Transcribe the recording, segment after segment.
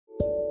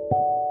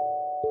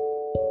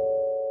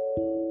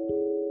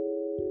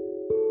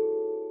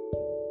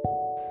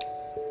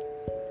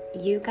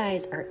You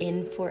guys are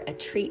in for a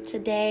treat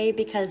today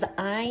because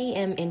I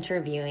am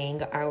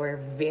interviewing our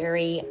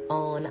very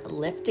own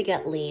Lift to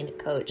Get Lean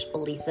coach,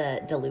 Lisa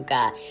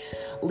DeLuca.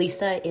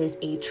 Lisa is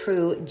a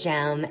true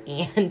gem,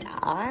 and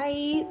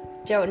I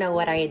don't know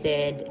what I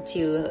did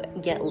to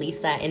get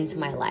Lisa into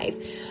my life,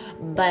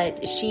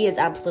 but she is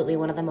absolutely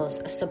one of the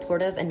most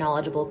supportive and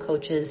knowledgeable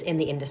coaches in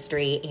the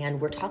industry, and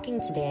we're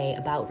talking today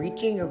about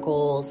reaching your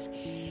goals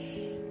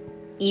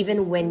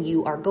even when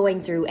you are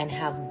going through and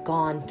have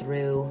gone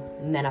through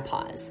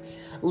menopause.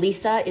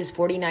 Lisa is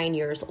 49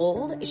 years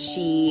old.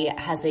 She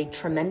has a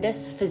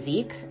tremendous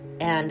physique,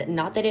 and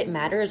not that it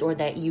matters or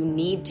that you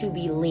need to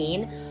be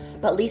lean,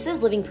 but Lisa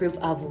is living proof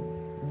of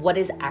what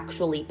is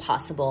actually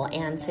possible.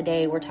 And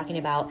today we're talking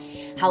about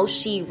how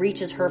she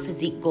reaches her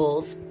physique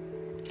goals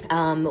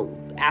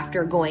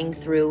after going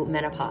through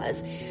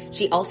menopause.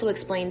 She also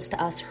explains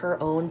to us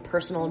her own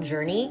personal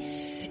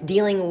journey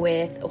dealing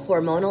with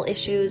hormonal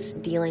issues,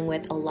 dealing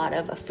with a lot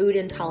of food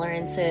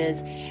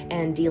intolerances,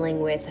 and dealing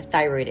with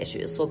thyroid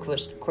issues. So of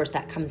course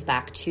that comes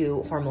back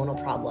to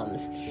hormonal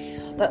problems.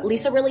 But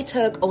Lisa really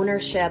took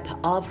ownership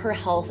of her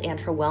health and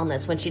her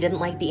wellness. When she didn't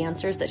like the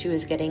answers that she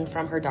was getting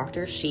from her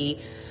doctor, she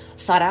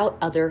sought out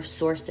other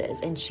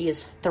sources, and she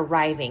is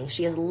thriving.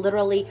 She is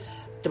literally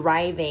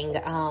thriving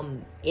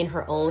in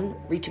her own,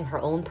 reaching her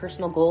own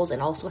personal goals,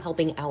 and also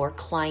helping our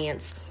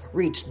clients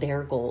reach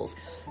their goals.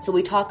 So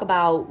we talk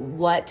about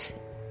what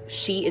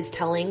she is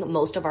telling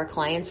most of our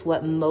clients,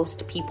 what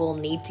most people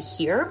need to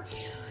hear.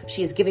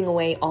 She is giving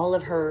away all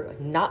of her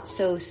not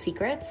so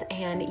secrets,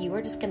 and you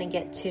are just going to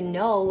get to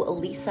know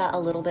Lisa a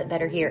little bit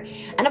better here.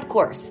 And of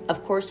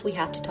course, we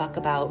have to talk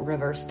about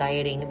reverse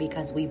dieting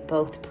because we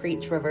both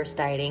preach reverse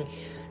dieting.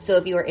 So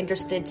if you are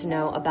interested to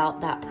know about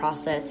that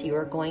process, you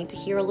are going to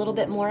hear a little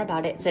bit more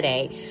about it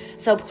today.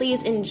 So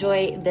please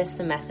enjoy this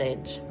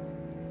message.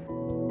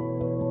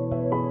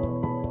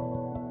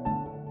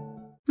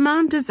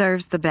 Mom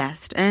deserves the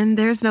best, and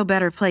there's no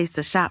better place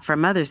to shop for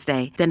Mother's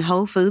Day than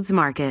Whole Foods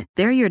Market.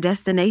 They're your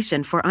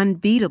destination for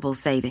unbeatable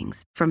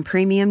savings, from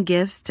premium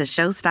gifts to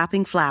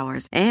show-stopping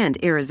flowers and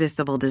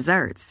irresistible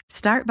desserts.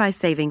 Start by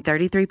saving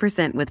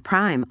 33% with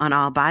Prime on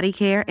all body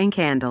care and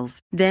candles.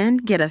 Then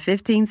get a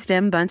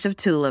 15-stem bunch of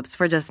tulips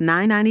for just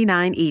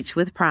 $9.99 each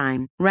with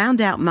Prime.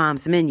 Round out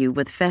Mom's menu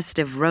with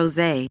festive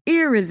rosé,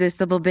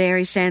 irresistible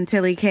berry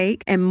chantilly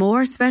cake, and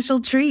more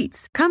special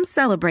treats. Come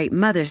celebrate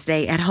Mother's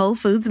Day at Whole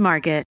Foods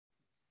Market.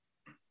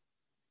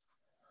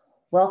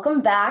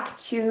 Welcome back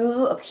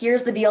to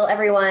Here's the Deal,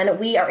 everyone.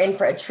 We are in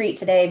for a treat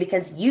today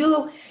because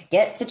you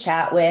get to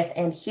chat with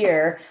and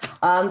hear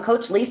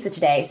Coach Lisa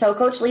today. So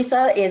Coach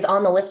Lisa is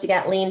on the Lift to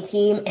Get Lean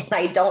team, and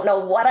I don't know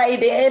what I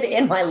did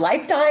in my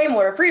lifetime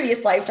or a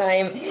previous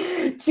lifetime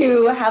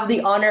to have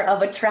the honor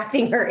of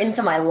attracting her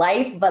into my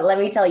life. But let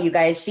me tell you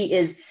guys, she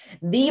is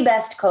the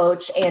best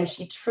coach, and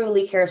she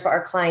truly cares for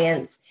our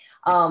clients.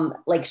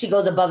 Like she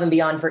goes above and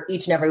beyond for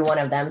each and every one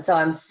of them. So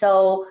I'm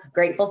so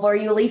grateful for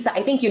you, Lisa.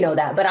 I think you know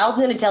that, but I'm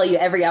going to tell you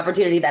every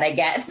opportunity that I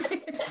get.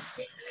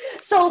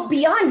 So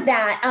beyond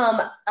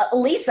that,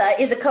 Lisa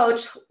is a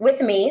coach with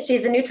me.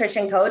 She's a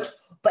nutrition coach,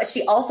 but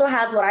she also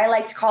has what I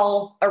like to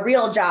call a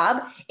real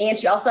job. And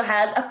she also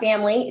has a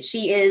family.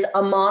 She is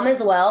a mom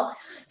as well.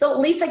 So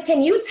Lisa,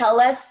 can you tell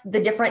us the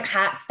different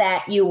hats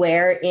that you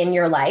wear in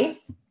your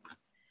life?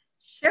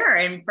 Sure.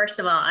 And first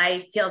of all,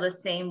 I feel the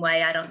same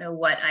way. I don't know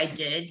what I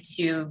did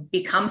to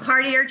become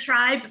part of your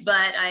tribe,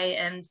 but I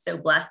am so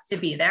blessed to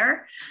be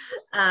there.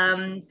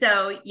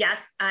 So yes,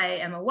 I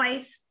am a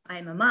wife.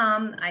 I'm a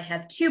mom. I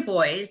have two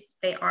boys.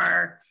 They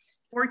are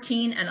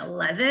 14 and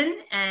 11,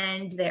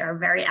 and they are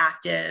very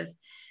active.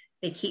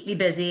 They keep me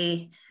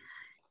busy.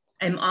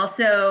 I'm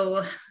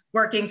also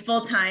working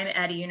full-time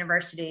at a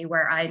university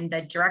where I'm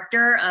the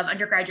director of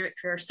undergraduate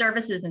career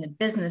services in a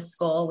business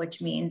school,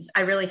 which means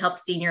I really help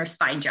seniors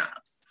find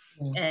jobs.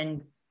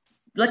 And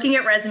looking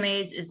at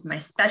resumes is my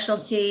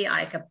specialty.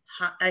 I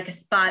could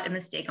spot a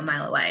mistake a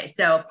mile away.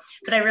 So,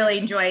 but I really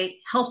enjoy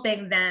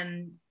helping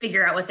them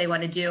figure out what they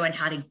want to do and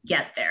how to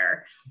get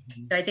there.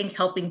 So I think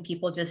helping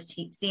people just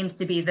seems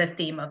to be the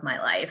theme of my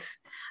life.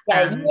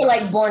 Yeah, you were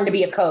like born to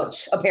be a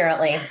coach,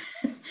 apparently.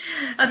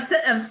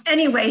 of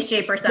any way,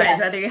 shape, or size,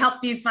 whether you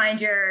help you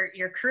find your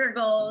career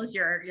goals,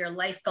 your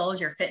life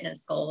goals, your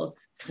fitness goals.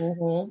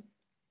 Mm-hmm.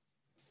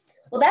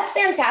 Well, that's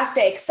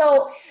fantastic.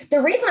 So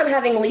the reason I'm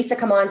having Lisa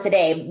come on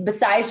today,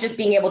 besides just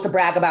being able to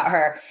brag about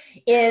her,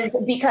 is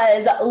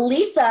because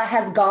Lisa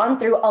has gone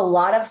through a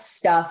lot of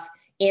stuff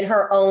in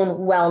her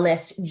own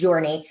wellness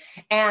journey.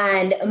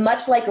 And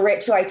much like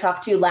Rich, who I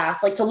talked to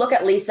last, like to look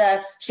at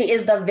Lisa, she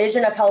is the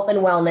vision of health and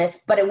wellness,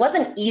 but it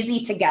wasn't easy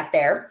to get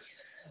there.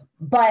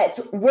 But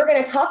we're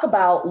going to talk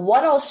about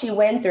what all she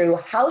went through,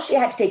 how she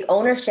had to take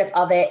ownership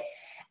of it,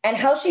 and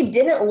how she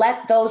didn't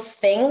let those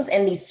things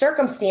and these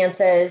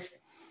circumstances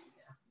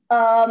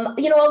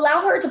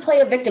allow her to play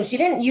a victim. She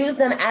didn't use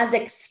them as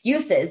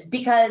excuses,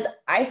 because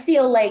I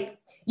feel like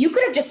you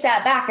could have just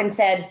sat back and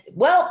said,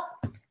 well,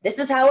 this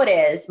is how it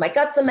is. My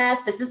gut's a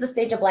mess. This is the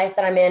stage of life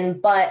that I'm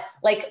in. But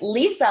like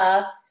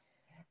Lisa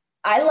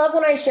I love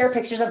when I share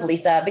pictures of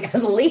Lisa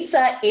because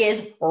Lisa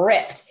is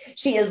ripped.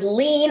 She is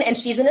lean and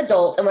she's an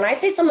adult. And when I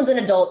say someone's an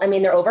adult, I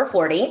mean they're over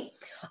 40.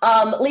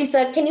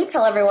 Lisa, can you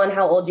tell everyone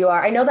how old you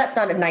are? I know that's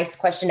not a nice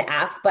question to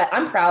ask, but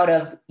I'm proud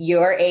of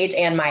your age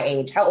and my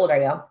age. How old are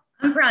you?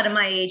 I'm proud of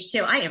my age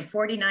too. I am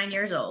 49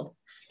 years old.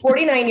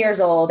 49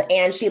 years old,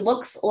 and she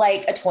looks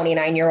like a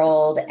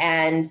 29-year-old.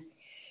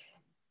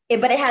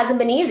 But it hasn't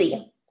been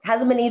easy.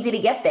 Hasn't been easy to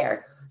get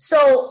there.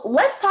 So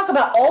let's talk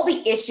about all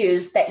the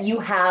issues that you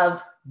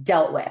have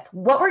dealt with.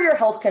 What were your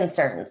health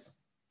concerns?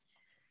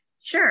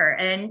 Sure.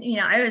 And,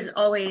 I was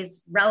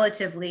always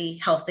relatively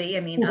healthy.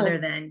 I mean, other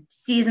than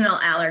seasonal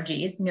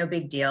allergies, no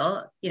big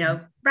deal,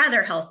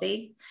 rather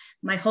healthy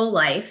my whole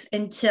life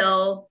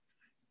until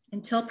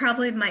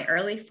probably my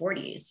early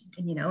 40s.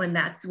 And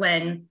that's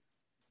when,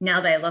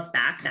 now that I look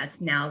back,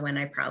 that's now when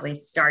I probably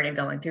started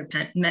going through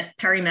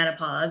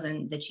perimenopause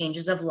and the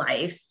changes of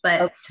life.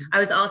 But I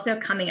was also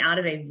coming out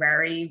of a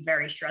very,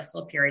 very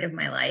stressful period of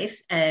my life,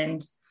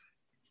 and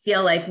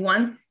feel like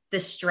once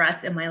the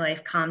stress in my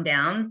life calmed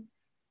down,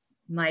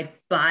 my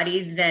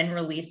body then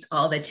released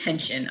all the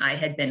tension I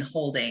had been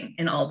holding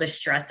and all the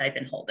stress I'd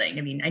been holding.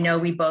 I mean, I know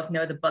we both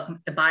know the book,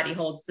 The Body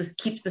Holds, this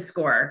keeps the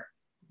score.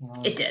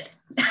 Wow. It did.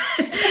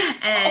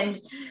 And,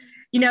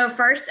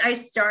 first I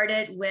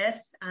started with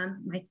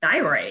my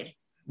thyroid.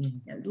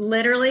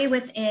 Literally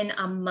within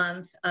a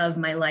month of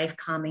my life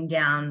calming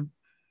down,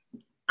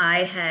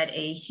 I had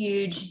a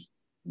huge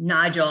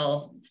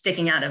nodule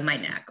sticking out of my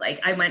neck. Like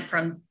I went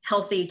from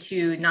healthy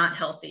to not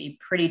healthy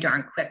pretty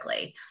darn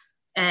quickly.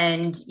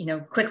 And,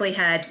 quickly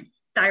had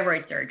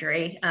thyroid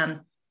surgery.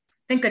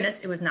 Thank goodness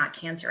it was not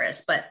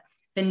cancerous, but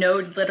the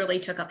node literally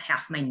took up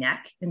half my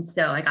neck. And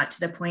so I got to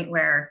the point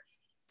where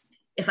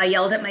if I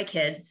yelled at my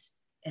kids,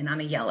 and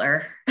I'm a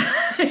yeller,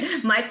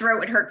 my throat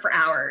would hurt for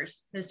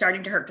hours. It was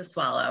starting to hurt to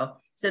swallow,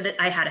 so that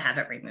I had to have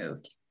it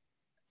removed.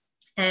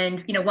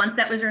 And, once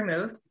that was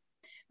removed,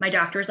 my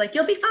doctor was like,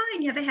 you'll be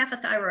fine. You have a half a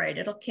thyroid.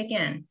 It'll kick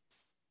in.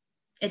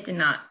 It did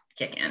not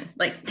kick in.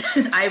 Like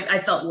I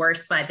felt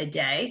worse by the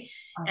day,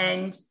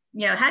 and,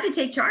 had to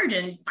take charge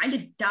and find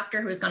a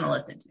doctor who was going to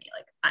listen to me.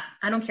 Like,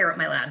 I don't care what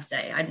my labs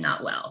say. I'm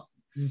not well.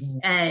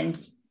 And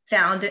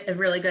found a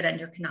really good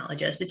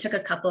endocrinologist. It took a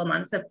couple of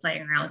months of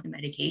playing around with the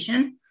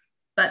medication,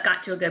 but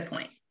got to a good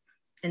point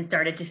and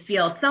started to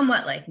feel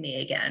somewhat like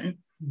me again.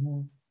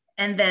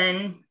 And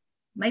then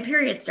my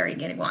periods started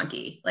getting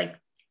wonky. Like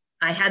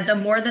I had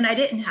them more than I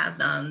didn't have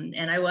them,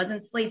 and I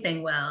wasn't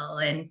sleeping well.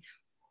 And,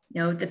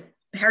 the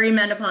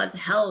perimenopause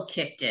hell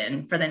kicked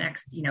in for the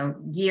next,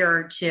 year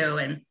or two.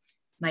 And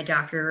my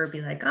doctor would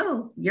be like,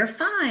 oh, you're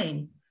fine.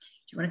 Do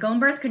you want to go on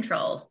birth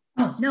control?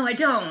 Oh. No, I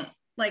don't.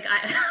 Like,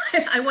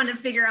 I want to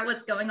figure out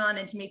what's going on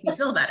and to make me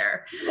feel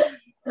better.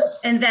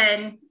 And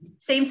then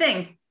same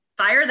thing,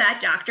 fire that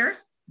doctor,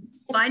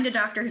 find a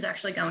doctor who's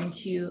actually going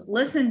to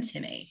listen to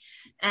me.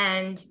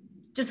 And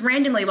just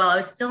randomly, while I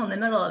was still in the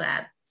middle of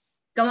that,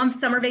 go on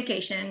summer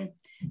vacation,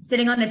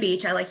 sitting on the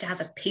beach. I like to have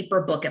a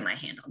paper book in my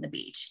hand on the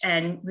beach,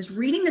 and was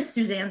reading the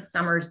Suzanne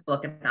Somers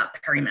book about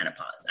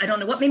perimenopause. I don't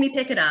know what made me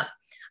pick it up.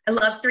 I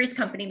love Three's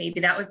Company. Maybe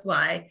that was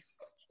why.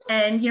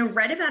 And,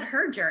 read about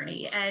her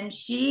journey, and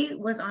she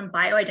was on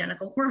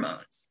bioidentical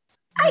hormones.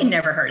 I had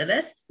never heard of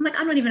this. I'm like,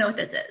 I don't even know what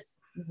this is,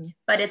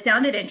 but it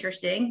sounded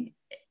interesting.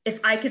 If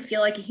I could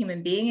feel like a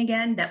human being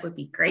again, that would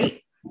be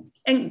great.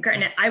 And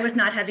granted, I was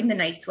not having the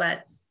night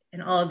sweats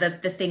and all of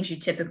the things you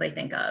typically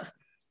think of,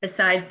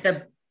 besides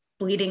the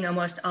bleeding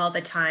almost all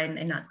the time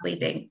and not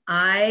sleeping.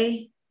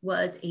 I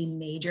was a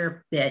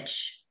major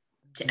bitch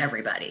to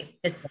everybody,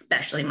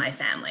 especially my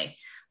family.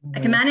 I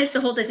can manage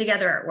to hold it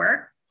together at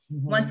work.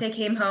 Once I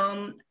came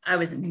home, I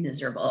was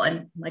miserable.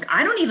 And like,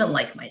 I don't even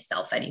like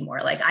myself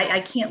anymore. Like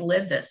I can't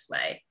live this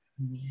way.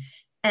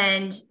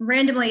 And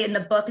randomly in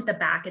the book at the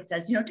back, it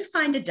says, to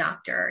find a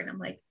doctor. And I'm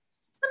like,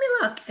 let me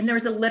look. And there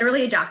was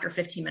literally a doctor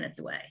 15 minutes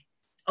away,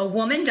 a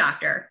woman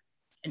doctor,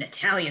 an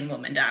Italian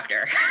woman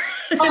doctor.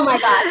 Oh my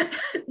God.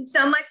 So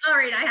I'm like, all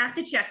right, I have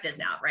to check this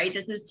out, right?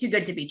 This is too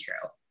good to be true.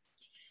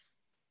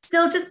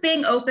 Still just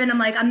being open. I'm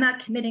like, I'm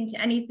not committing to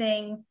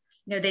anything.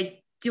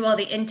 They do all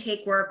the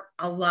intake work,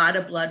 a lot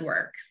of blood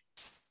work,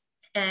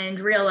 and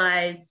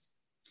realize,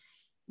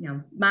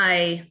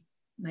 my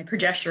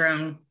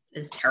progesterone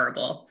is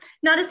terrible.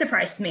 Not a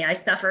surprise to me. I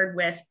suffered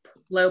with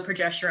low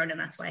progesterone, and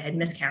that's why I had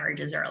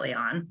miscarriages early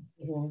on.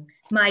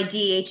 My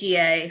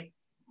DHEA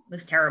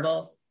was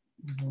terrible.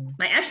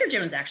 My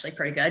estrogen was actually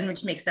pretty good,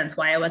 which makes sense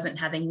why I wasn't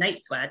having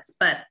night sweats.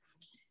 But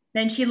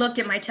then she looked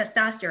at my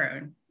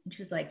testosterone and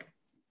she was like,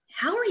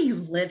 how are you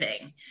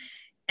living?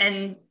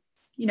 And,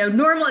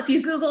 normal, if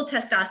you Google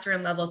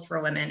testosterone levels for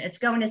women, it's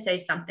going to say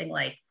something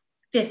like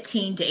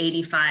 15 to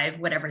 85,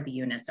 whatever the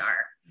units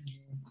are.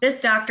 This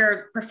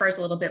doctor prefers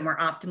a little bit more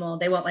optimal.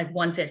 They want like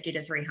 150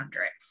 to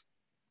 300.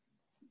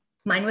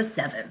 Mine was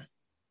 7.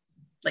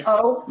 Like,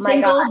 oh my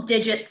single God.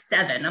 Digit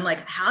 7. I'm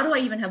like, how do I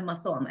even have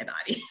muscle on my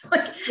body?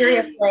 Like,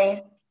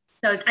 seriously.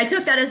 So I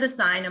took that as a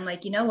sign. I'm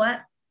like, you know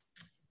what?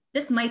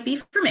 This might be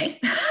for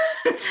me.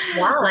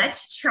 Wow.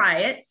 Let's try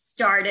it.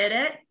 Started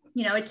it.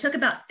 It took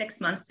about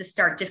 6 months to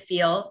start to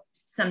feel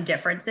some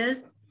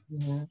differences,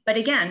 Mm-hmm. but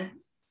again,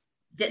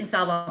 didn't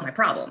solve all my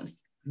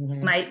problems.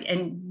 Mm-hmm.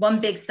 And one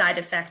big side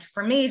effect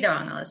for me though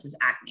on all this was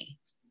acne.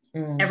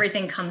 Mm-hmm.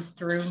 Everything comes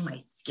through my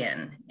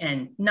skin,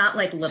 and not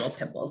like little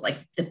pimples, like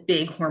the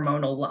big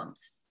hormonal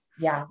lumps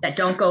that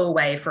don't go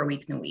away for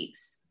weeks and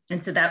weeks.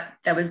 And so that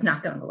was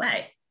not going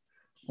away.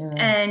 Mm-hmm.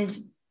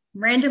 And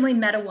randomly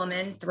met a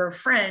woman through a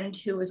friend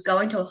who was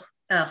going to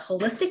a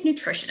holistic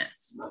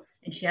nutritionist,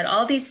 and she had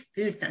all these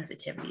food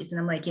sensitivities. And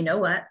I'm like, you know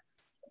what?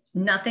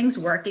 Nothing's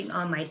working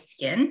on my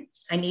skin.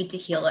 I need to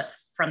heal it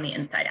from the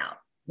inside out.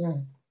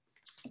 Mm.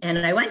 And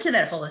I went to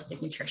that holistic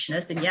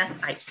nutritionist, and yes,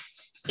 I'm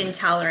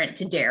intolerant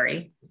to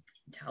dairy,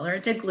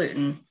 intolerant to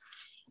gluten,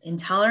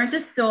 intolerant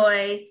to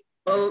soy,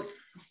 oats,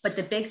 but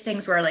the big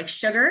things were like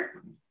sugar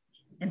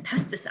and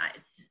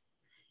pesticides.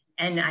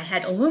 And I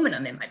had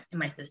aluminum in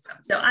my system.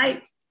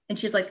 And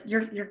she's like,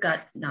 your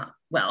gut's not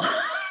well.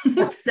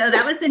 So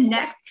that was the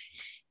next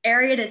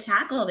area to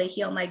tackle to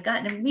heal my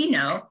gut. And we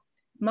know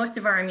most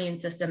of our immune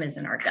system is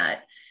in our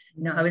gut.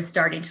 I was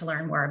starting to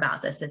learn more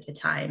about this at the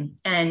time.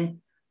 And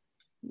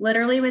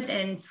literally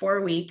within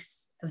 4 weeks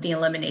of the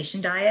elimination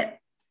diet,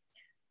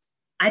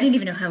 I didn't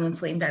even know how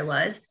inflamed I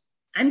was.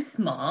 I'm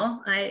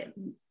small,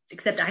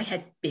 except I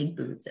had big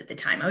boobs at the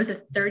time. I was a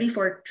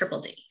 34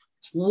 triple D.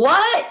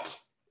 What?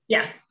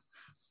 Yeah.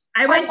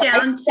 I went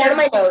down to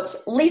my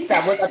notes.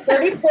 Lisa was a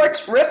 34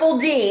 triple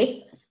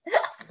D.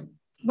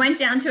 Went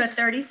down to a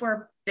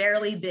 34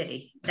 barely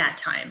B that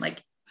time.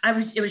 Like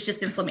it was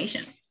just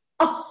inflammation.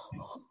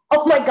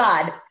 Oh my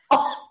God.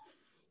 Oh.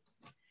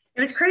 It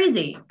was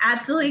crazy.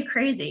 Absolutely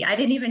crazy. I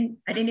didn't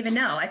even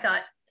know.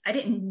 I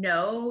didn't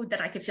know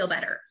that I could feel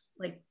better.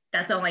 Like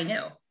that's all I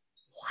knew.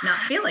 Not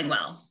feeling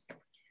well.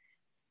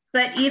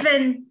 But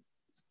even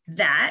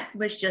that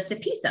was just a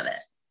piece of it.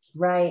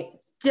 Right.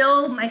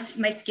 Still, my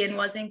skin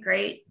wasn't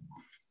great.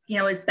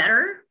 It was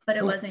better, but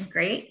it wasn't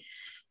great.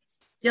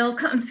 Still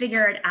couldn't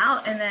figure it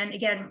out. And then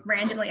again,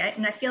 randomly,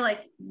 I feel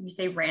like you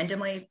say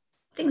randomly,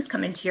 things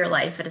come into your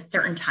life at a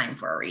certain time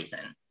for a reason.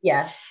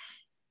 Yes.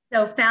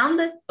 So found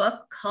this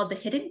book called The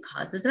Hidden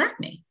Causes of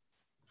Acne.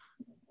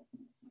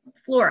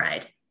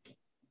 Fluoride.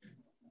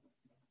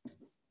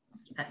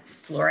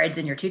 Fluoride's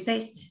in your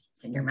toothpaste.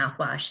 It's in your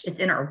mouthwash. It's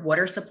in our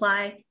water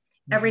supply.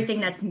 Everything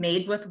that's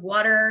made with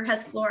water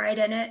has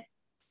fluoride in it.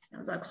 I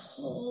was like,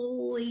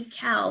 holy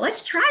cow,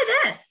 let's try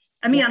this.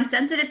 I mean, I'm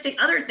sensitive to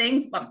other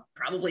things, but I'm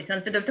probably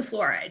sensitive to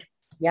fluoride.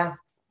 Yeah.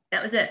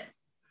 That was it.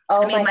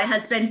 Oh, I made my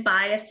husband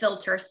buy a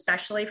filter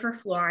especially for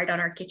fluoride on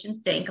our kitchen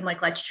sink. I'm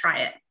like, let's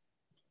try it.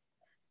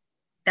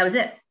 That was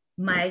it.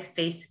 My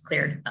face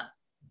cleared up.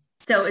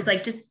 So it's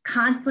like just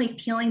constantly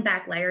peeling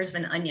back layers of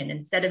an onion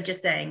instead of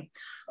just saying,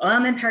 oh,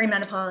 I'm in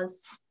perimenopause.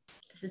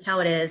 This is how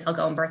it is. I'll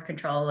go on birth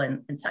control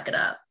and suck it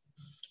up.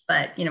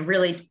 But,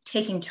 really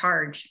taking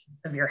charge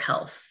of your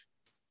health.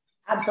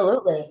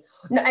 Absolutely.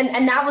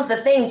 And that was the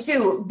thing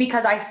too,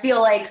 because I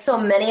feel like so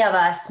many of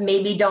us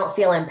maybe don't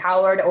feel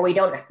empowered or we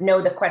don't know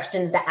the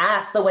questions to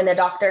ask. So when the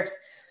doctors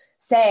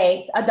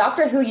say, a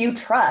doctor who you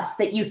trust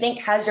that you think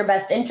has your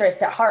best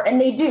interest at heart, and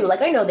they do,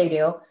 like I know they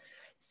do,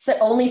 so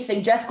only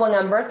suggest going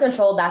on birth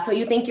control, that's what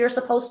you think you're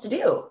supposed to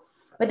do.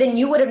 But then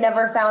you would have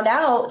never found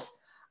out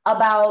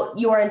about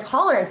your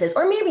intolerances,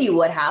 or maybe you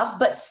would have,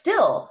 but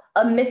still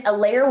a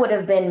layer would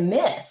have been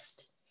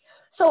missed.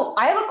 So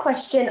I have a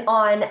question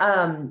on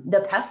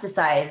the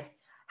pesticides.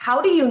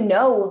 How do you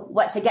know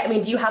what to get? I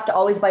mean, do you have to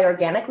always buy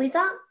organic,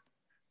 Lisa?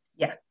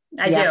 Yeah,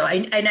 I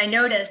do. I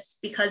noticed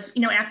because,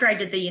 after I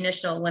did the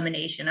initial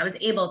elimination, I was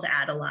able to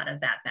add a lot of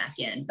that back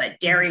in, but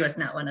dairy was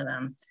not one of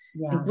them.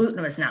 Yeah. And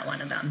gluten was not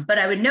one of them. But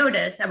I would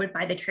notice I would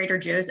buy the Trader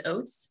Joe's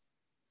oats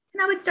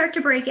and I would start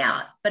to break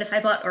out. But if I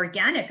bought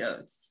organic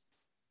oats,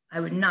 I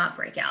would not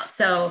break out.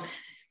 So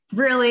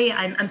really,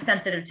 I'm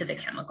sensitive to the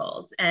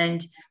chemicals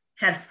and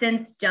have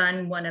since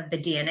done one of the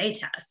DNA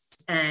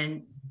tests.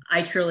 And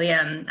I truly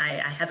am.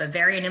 I have a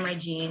variant in my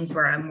genes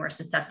where I'm more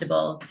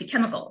susceptible to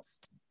chemicals.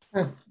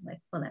 Like,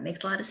 well, that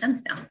makes a lot of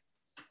sense now.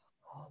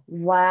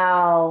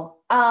 Wow.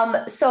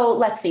 So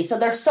let's see. So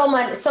there's so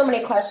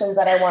many questions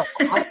that I want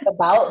to ask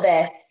about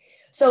this.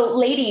 So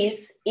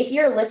ladies, if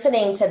you're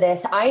listening to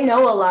this, I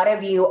know a lot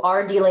of you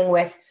are dealing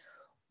with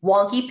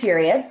wonky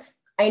periods.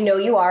 I know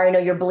you are. I know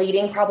you're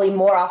bleeding probably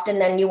more often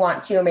than you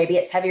want to, or maybe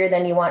it's heavier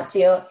than you want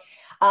to.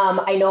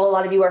 I know a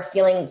lot of you are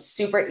feeling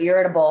super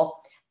irritable.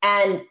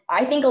 And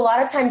I think a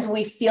lot of times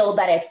we feel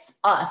that it's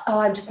us. Oh,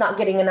 I'm just not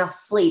getting enough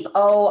sleep.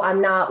 Oh,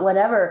 I'm not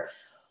whatever.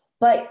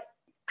 But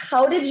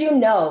how did you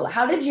know?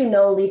 How did you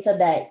know, Lisa,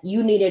 that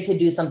you needed to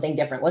do something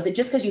different? Was it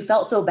just because you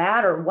felt so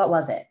bad, or what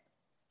was it?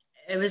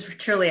 It was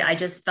truly, I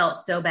just felt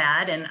so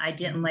bad. And I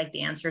didn't like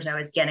the answers I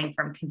was getting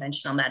from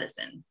conventional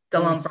medicine.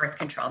 Go on birth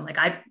control. I'm like,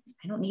 I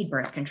don't need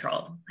birth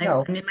control.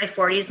 No. I'm in my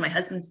 40s. My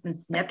husband's been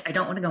snipped. I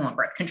don't want to go on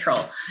birth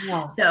control.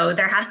 Yeah. So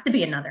there has to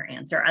be another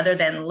answer other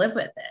than live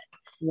with it.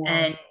 Yeah.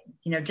 And,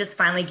 just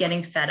finally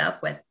getting fed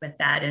up with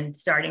that and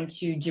starting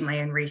to do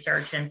my own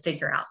research and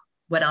figure out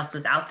what else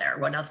was out there.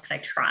 What else could I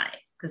try?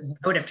 Because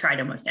I would have tried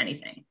almost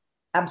anything.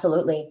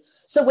 Absolutely.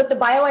 So with the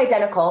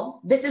bioidentical,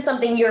 this is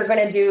something you're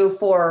going to do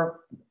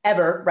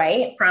forever,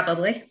 right?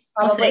 Probably.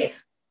 Probably.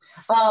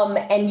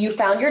 And you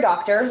found your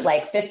doctor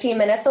like 15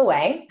 minutes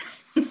away.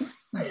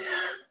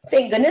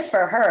 Thank goodness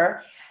for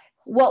her.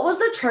 What was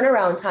the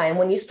turnaround time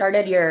when you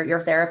started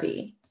your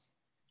therapy?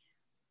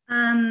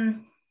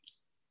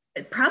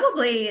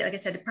 Probably, like I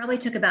said, it probably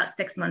took about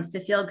 6 months to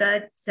feel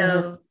good.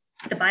 So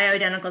the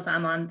bioidenticals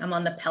I'm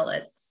on the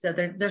pellets. So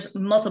there's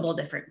multiple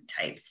different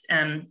types.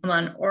 I'm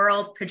on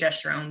oral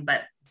progesterone,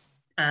 but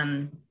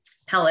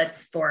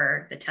pellets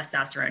for the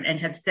testosterone, and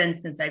have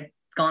since I've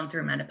gone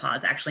through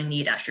menopause, actually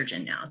need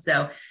estrogen now.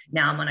 So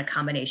now I'm on a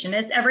combination.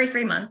 It's every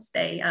 3 months.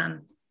 They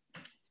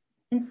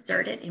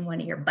insert it in one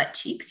of your butt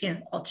cheeks,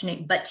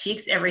 alternate butt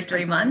cheeks every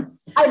 3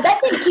 months. I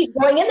bet they keep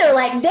going in there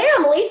like,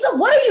 damn, Lisa,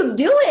 what are you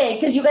doing?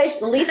 Because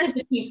Lisa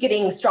just keeps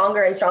getting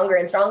stronger and stronger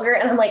and stronger.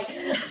 And I'm like,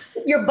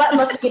 your butt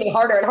must be getting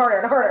harder and harder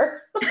and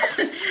harder.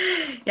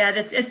 Yeah,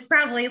 it's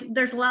probably,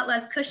 there's a lot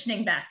less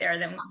cushioning back there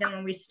than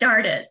when we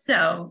started.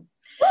 So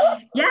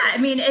yeah, I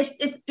mean,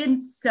 it's been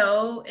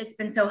so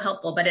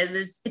helpful, but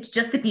it's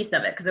just a piece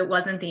of it because it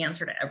wasn't the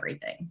answer to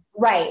everything.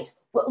 Right.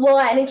 Well,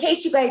 and in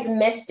case you guys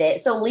missed it,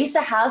 so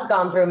Lisa has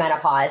gone through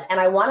menopause, and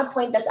I want to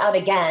point this out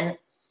again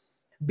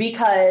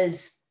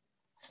because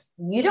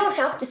you don't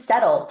have to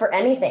settle for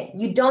anything.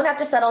 You don't have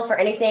to settle for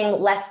anything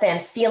less than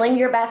feeling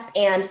your best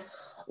and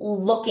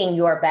looking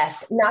your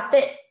best. Not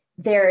that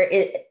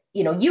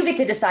you get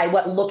to decide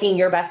what looking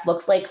your best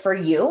looks like for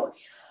you.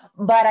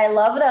 But I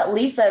love that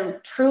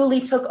Lisa truly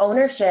took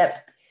ownership,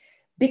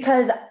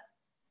 because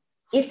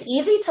it's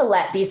easy to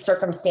let these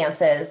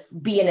circumstances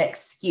be an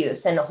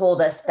excuse and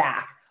hold us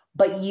back.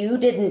 But you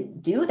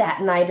didn't do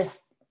that. And I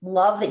just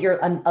love that you're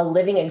a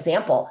living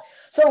example.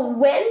 So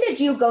when did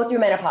you go through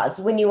menopause?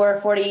 When you were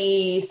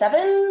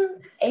 47,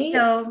 8?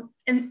 So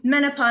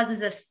menopause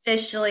is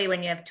officially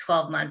when you have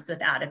 12 months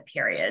without a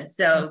period.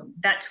 So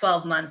that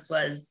 12 months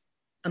was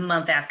a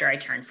month after I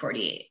turned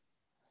 48.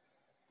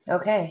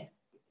 Okay.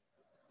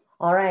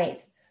 All right.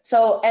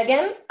 So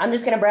again, I'm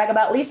just going to brag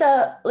about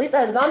Lisa. Lisa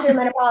has gone through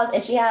menopause,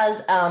 and she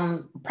has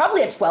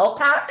probably a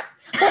 12-pack.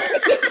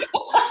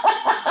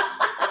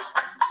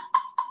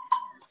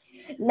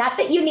 Not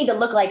that you need to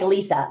look like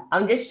Lisa.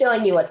 I'm just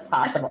showing you what's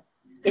possible.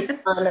 It's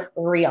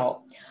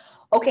unreal.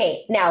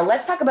 Okay, now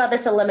let's talk about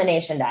this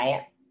elimination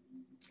diet.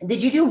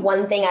 Did you do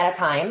one thing at a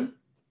time?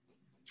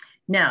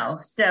 No.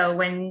 So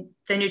when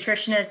the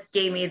nutritionist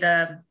gave me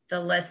the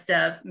list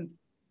of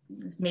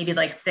maybe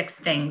like 6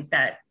 things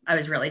that I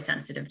was really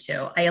sensitive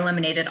to, I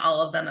eliminated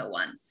all of them at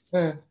once.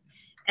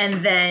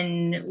 And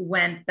then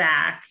went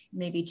back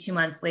maybe 2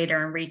 months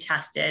later and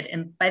retested.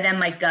 And by then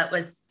my gut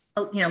was,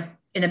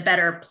 in a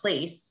better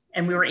place.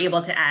 And we were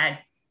able to add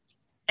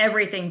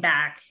everything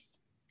back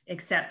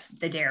except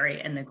the dairy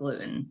and the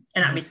gluten,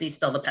 and obviously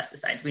still the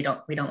pesticides. We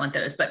don't want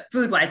those, but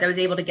food wise, I was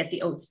able to get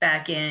the oats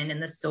back in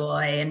and the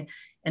soy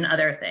and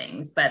other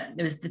things, but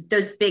it was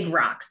those big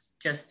rocks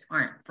just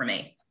aren't for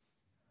me.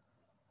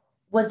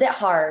 Was that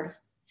hard?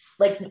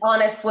 Like,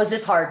 honest, was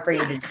this hard for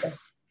you to do?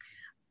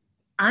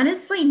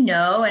 Honestly,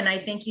 no. And I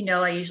think,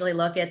 I usually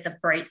look at the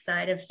bright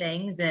side of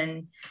things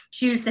and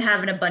choose to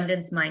have an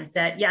abundance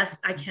mindset. Yes,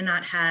 I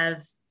cannot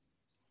have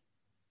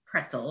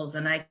pretzels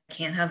and I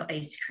can't have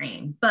ice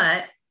cream,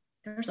 but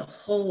there's a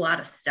whole lot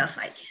of stuff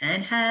I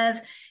can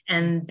have.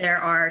 And there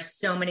are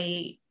so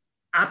many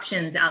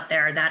options out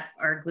there that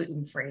are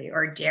gluten-free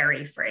or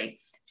dairy-free.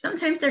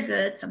 Sometimes they're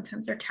good,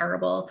 sometimes they're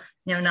terrible,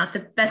 not the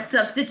best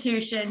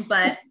substitution,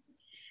 but,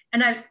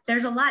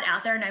 there's a lot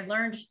out there, and I've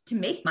learned to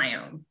make my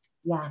own.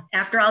 Yeah.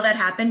 After all that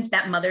happened,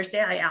 that Mother's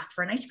Day, I asked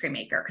for an ice cream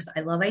maker because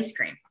I love ice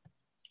cream.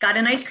 Got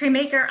an ice cream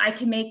maker. I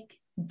can make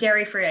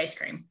dairy-free ice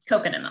cream,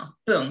 coconut milk,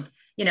 boom,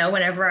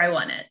 whenever I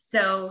want it.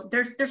 So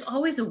there's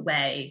always a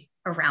way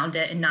around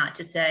it, and not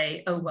to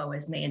say, oh, woe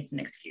is me, it's an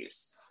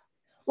excuse.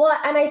 Well,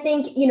 and I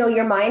think,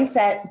 your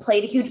mindset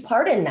played a huge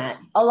part in that.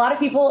 A lot of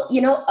people,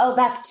 oh,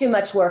 that's too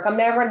much work. I'm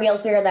never going to be able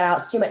to figure that out.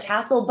 It's too much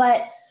hassle,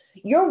 but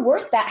you're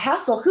worth that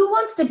hassle. Who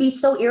wants to be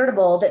so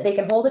irritable that they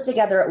can hold it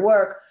together at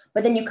work,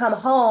 but then you come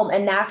home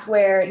and that's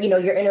where,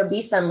 your inner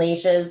beast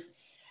unleashes,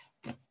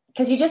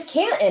 because you just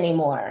can't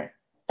anymore.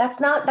 That's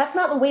not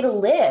the way to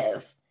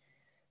live.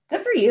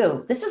 Good for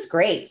you. This is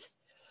great.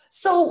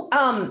 So,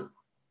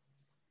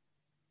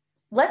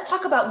 let's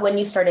talk about when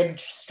you started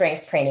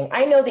strength training.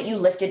 I know that you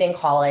lifted in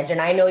college,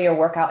 and I know your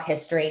workout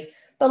history,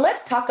 but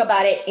let's talk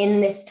about it in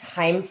this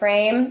time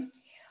frame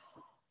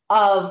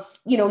of,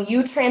 you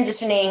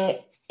transitioning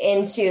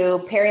into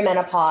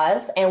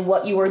perimenopause and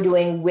what you were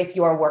doing with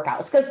your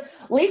workouts.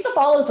 Because Lisa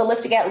follows the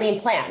Lift to Get Lean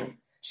plan.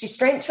 She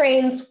strength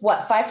trains,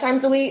 5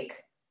 times a week?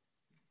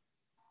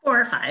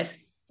 4 or 5.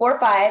 4 or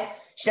 5.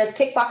 She does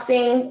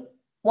kickboxing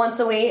once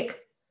a week.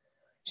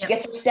 She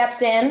gets her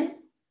steps in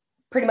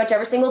pretty much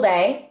every single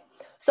day.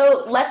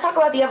 So let's talk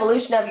about the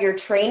evolution of your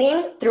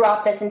training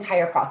throughout this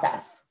entire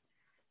process.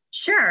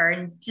 Sure.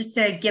 And just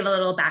to give a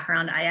little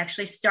background, I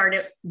actually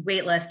started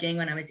weightlifting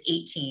when I was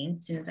 18,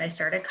 as soon as I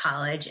started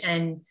college.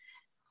 And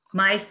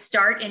my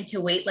start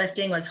into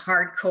weightlifting was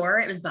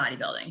hardcore. It was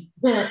bodybuilding.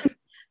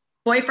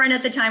 boyfriend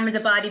at the time was a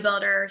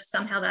bodybuilder.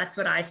 Somehow that's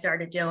what I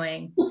started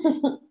doing.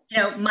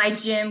 My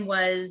gym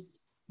was,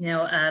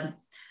 a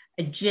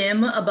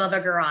gym above a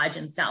garage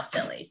in South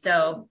Philly.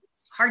 So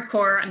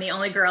hardcore. I'm the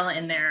only girl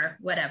in there,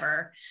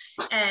 whatever.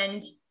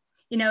 And,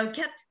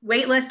 kept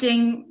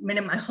weightlifting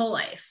my whole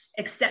life,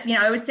 except,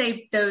 I would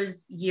say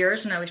those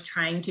years when I was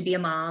trying to be a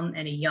mom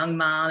and a young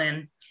mom,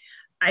 and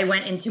I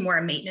went into more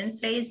a maintenance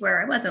phase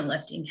where I wasn't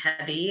lifting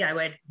heavy. I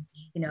would,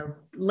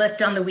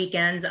 lift on the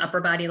weekends,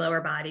 upper body,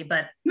 lower body,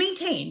 but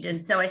maintained.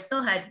 And so I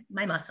still had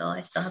my muscle,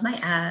 I still have my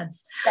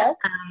abs. Yeah.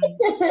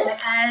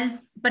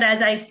 But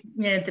as I,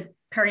 the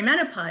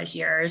perimenopause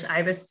years,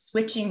 I was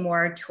switching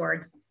more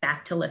towards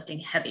back to lifting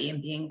heavy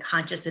and being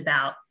conscious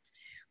about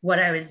what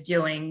I was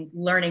doing,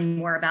 learning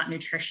more about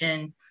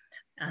nutrition,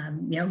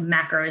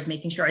 macros,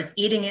 making sure I was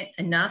eating it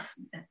enough.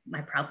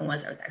 My problem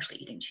was I was actually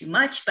eating too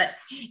much, but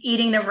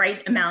eating the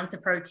right amounts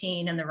of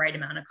protein and the right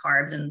amount of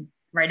carbs and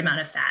right amount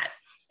of fat,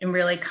 and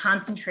really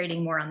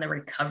concentrating more on the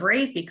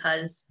recovery,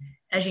 because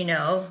as you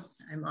know,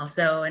 I'm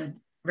also a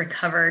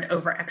recovered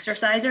over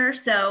exerciser.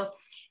 So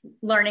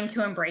learning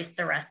to embrace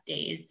the rest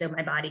days so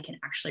my body can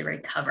actually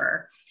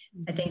recover.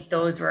 I think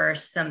those were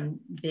some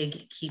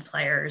big key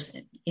players,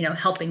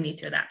 helping me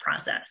through that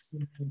process.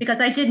 Because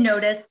I did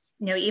notice,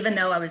 even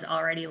though I was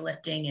already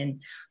lifting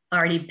and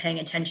already paying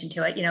attention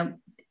to it,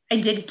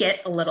 I did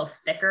get a little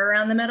thicker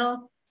around the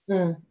middle. No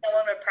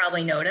one would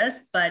probably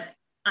notice, but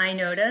I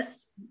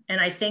noticed.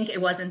 And I think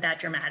it wasn't that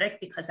dramatic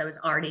because I was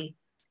already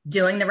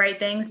doing the right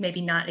things,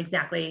 maybe not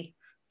exactly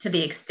to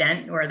the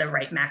extent or the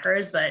right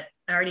macros, but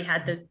I already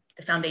had the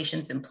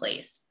foundations in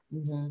place.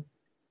 Mm-hmm.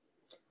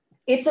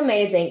 It's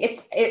amazing.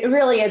 It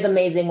really is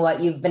amazing what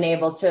you've been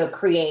able to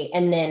create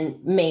and then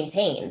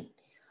maintain.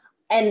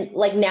 And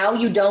like now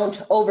you don't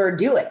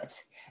overdo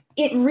it.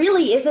 It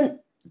really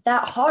isn't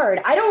that hard.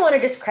 I don't want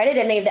to discredit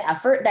any of the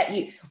effort that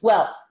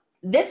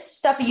this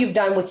stuff you've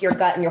done with your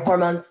gut and your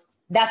hormones,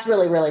 that's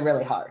really, really,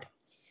 really hard.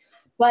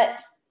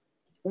 But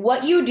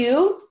what you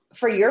do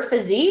for your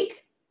physique,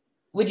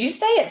 would you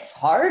say it's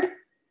hard?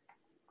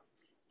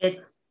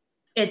 It's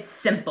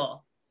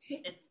simple.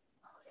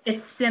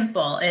 It's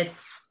simple. It's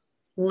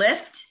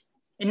lift,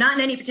 and not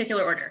in any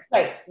particular order.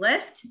 Right.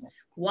 Lift,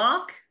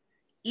 walk,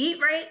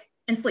 eat right,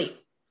 and sleep.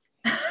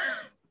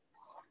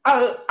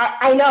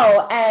 I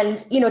know.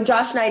 And,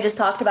 Josh and I just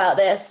talked about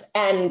this,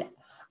 and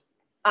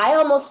I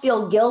almost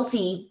feel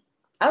guilty.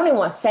 I don't even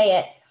want to say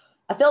it.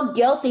 I feel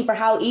guilty for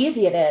how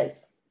easy it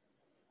is.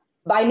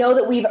 I know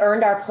that we've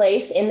earned our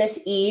place in this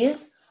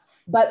ease,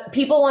 but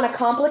people want to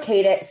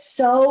complicate it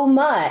so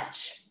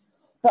much.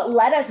 But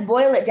let us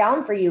boil it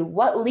down for you.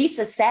 What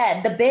Lisa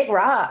said, the big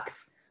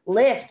rocks: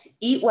 lift,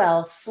 eat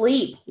well,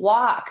 sleep,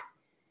 walk.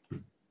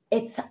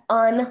 It's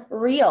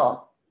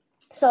unreal.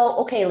 So,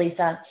 okay,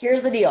 Lisa,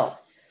 here's the deal.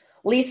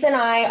 Lisa and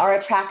I are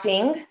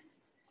attracting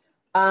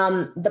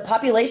the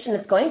population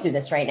that's going through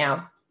this right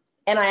now.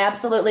 And I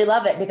absolutely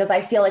love it because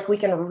I feel like we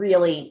can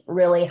really,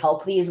 really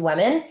help these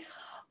women.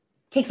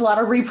 Takes a lot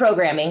of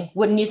reprogramming,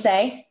 wouldn't you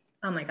say?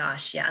 Oh my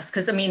gosh, yes.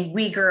 Because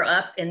we grew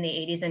up in the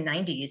 80s and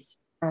 90s.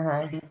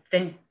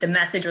 Then the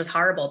message was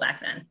horrible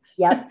back then.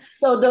 Yep.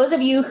 So those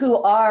of you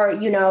who are,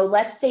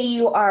 let's say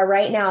you are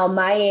right now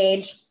my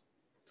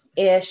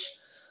age-ish,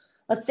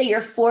 let's say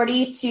you're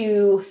 40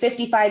 to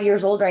 55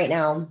 years old right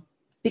now,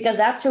 because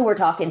that's who we're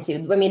talking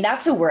to. I mean,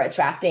 that's who we're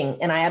attracting,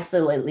 and I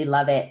absolutely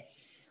love it.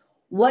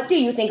 What do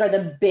you think are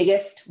the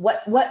biggest,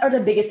 what are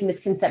the biggest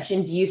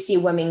misconceptions you see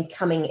women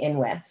coming in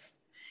with?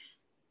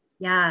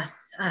 Yes.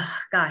 Oh,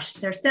 gosh,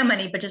 there's so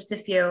many, but just a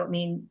few. I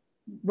mean,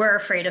 we're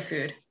afraid of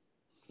food.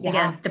 Yeah.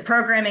 Again, the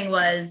programming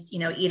was,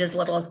 eat as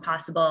little as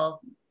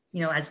possible,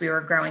 as we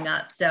were growing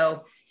up.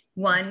 So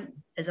one,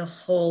 as a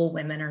whole,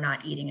 women are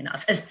not eating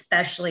enough,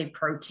 especially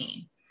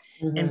protein.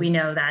 Mm-hmm. And we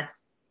know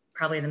that's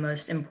probably the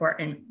most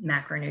important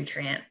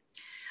macronutrient.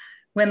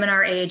 Women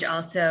our age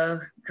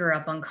also grew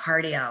up on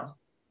cardio,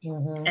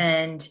 mm-hmm.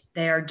 and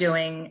they are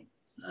doing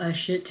a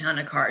shit ton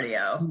of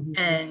cardio. Mm-hmm.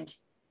 And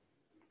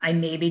I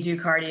maybe do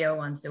cardio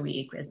once a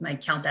week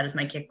count that as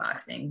my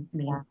kickboxing. I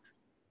mean,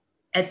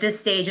 at this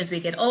stage, as we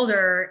get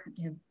older,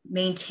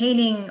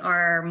 maintaining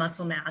our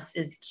muscle mass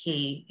is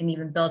key, and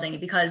even building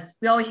it, because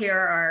we all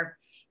hear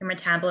your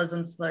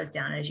metabolism slows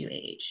down as you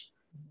age.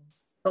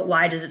 But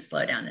why does it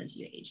slow down as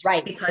you age?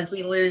 Right. Because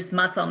we lose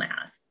muscle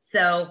mass.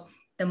 So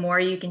the more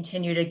you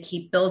continue to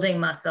keep building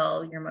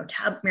muscle, your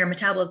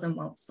metabolism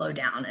won't slow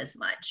down as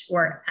much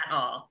or at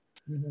all.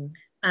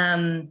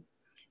 Mm-hmm.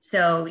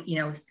 So,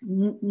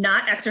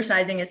 not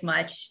exercising as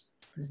much,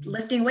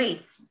 lifting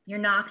weights, you're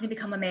not going to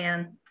become a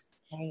man.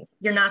 Right.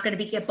 You're not going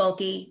to get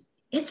bulky.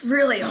 It's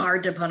really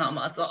hard to put on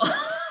muscle.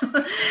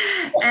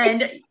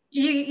 And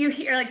you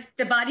hear like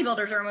the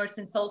bodybuilders are almost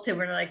insulted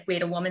when they're like,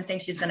 wait, a woman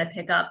thinks she's going to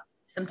pick up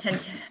some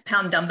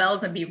 10-pound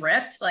dumbbells and be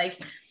ripped.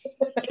 Like,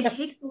 it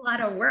takes a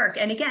lot of work.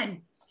 And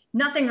again,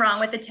 nothing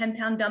wrong with the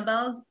 10-pound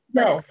dumbbells,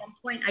 but at some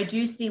point I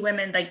do see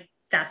women like,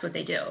 that's what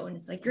they do. And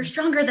it's like, you're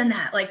stronger than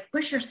that. Like,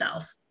 push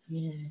yourself.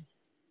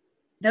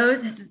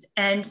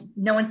 And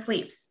no one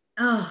sleeps.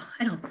 Oh,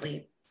 I don't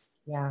sleep.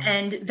 Yeah.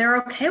 And they're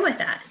okay with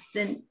that.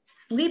 Then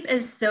sleep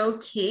is so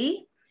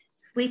key.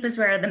 Sleep is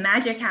where the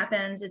magic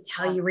happens. It's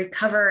how you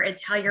recover.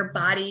 It's how your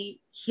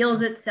body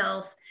heals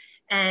itself.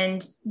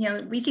 And,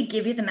 we could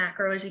give you the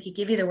macros, we could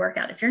give you the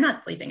workout. If you're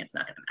not sleeping, it's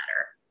not going to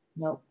matter.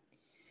 Nope.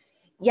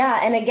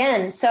 Yeah. And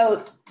again,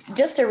 so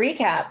just to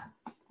recap,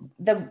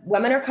 the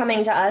women are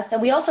coming to us,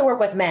 and we also work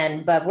with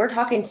men, but we're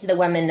talking to the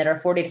women that are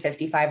 40 to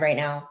 55 right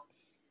now.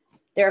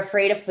 They're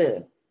afraid of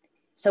food.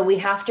 So we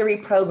have to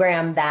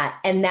reprogram that.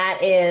 And that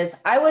is,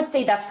 I would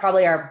say that's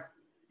probably our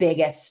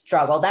biggest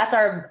struggle. That's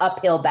our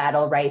uphill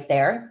battle right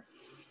there.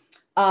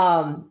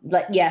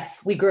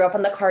 Yes, we grew up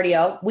on the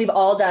cardio. We've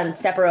all done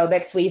step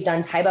aerobics. We've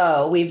done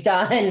Tae-Bo. We've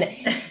done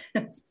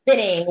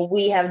spinning.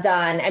 We have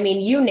done,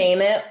 you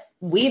name it,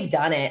 we've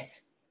done it.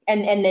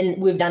 And then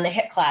we've done the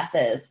HIIT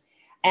classes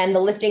and the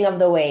lifting of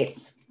the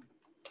weights,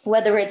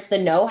 whether it's the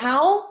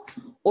know-how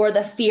or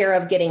the fear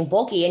of getting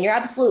bulky. And you're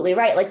absolutely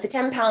right. Like the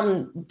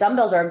 10-pound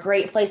dumbbells are a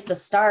great place to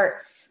start,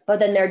 but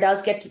then there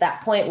does get to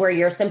that point where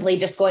you're simply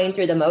just going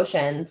through the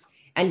motions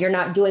and you're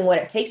not doing what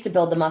it takes to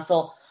build the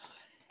muscle.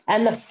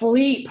 And the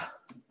sleep,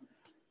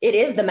 it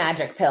is the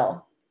magic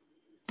pill.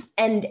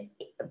 And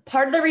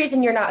part of the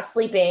reason you're not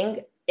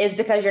sleeping is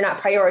because you're not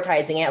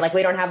prioritizing it. Like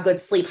we don't have good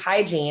sleep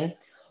hygiene,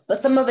 but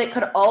some of it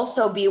could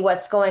also be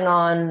what's going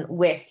on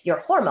with your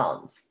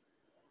hormones.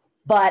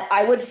 But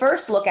I would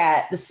first look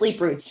at the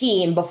sleep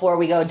routine before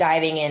we go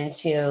diving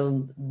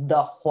into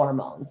the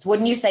hormones.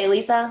 Wouldn't you say,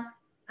 Lisa?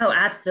 Oh,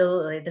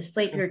 absolutely. The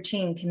sleep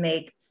routine can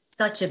make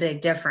such a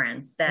big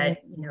difference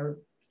that,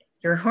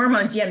 your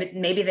hormones,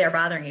 maybe they're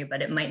bothering you,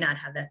 but it might not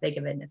have that big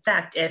of an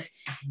effect if,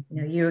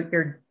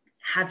 you're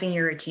having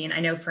your routine. I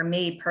know for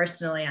me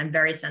personally, I'm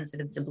very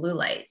sensitive to blue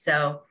light.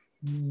 So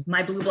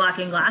my blue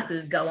blocking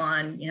glasses go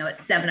on, at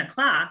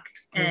 7:00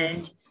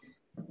 and,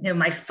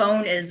 my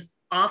phone is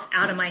off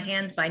out of my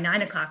hands by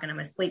 9:00 and I'm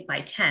asleep by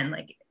 10.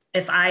 Like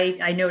if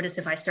I notice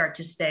if I start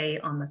to stay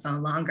on the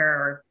phone longer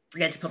or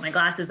forget to put my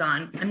glasses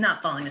on, I'm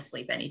not falling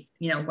asleep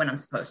when I'm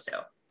supposed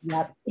to.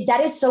 Yep.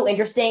 That is so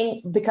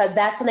interesting because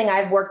that's something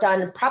I've worked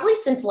on probably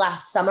since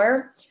last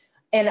summer.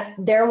 And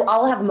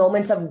I'll have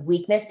moments of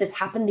weakness. This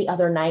happened the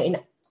other night.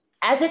 And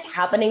as it's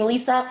happening,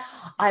 Lisa,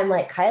 I'm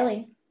like,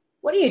 Kylie,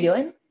 what are you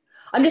doing?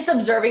 I'm just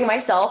observing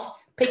myself,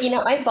 picking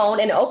up my phone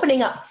and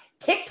opening up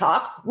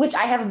TikTok, which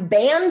I have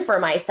banned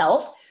for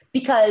myself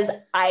because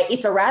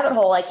it's a rabbit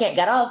hole I can't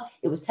get off.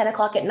 It was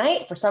 10:00 at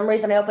night. For some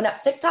reason, I opened up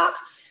TikTok.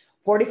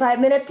 45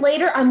 minutes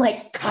later, I'm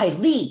like,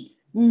 Kylie,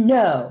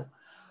 no.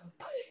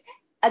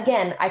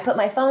 Again, I put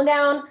my phone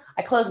down.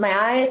 I close my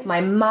eyes.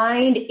 My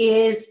mind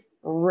is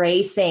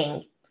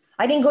racing.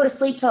 I didn't go to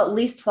sleep till at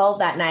least 12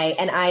 that night.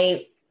 And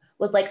I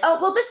was like, oh,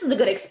 well, this is a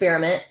good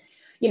experiment.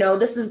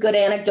 This is good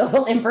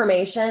anecdotal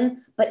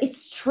information, but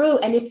it's true.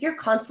 And if you're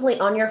constantly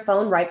on your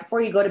phone right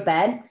before you go to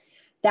bed,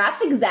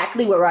 that's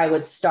exactly where I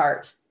would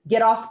start.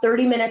 Get off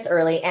 30 minutes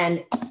early.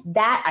 And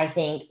that, I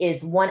think,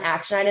 is one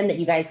action item that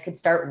you guys could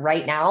start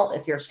right now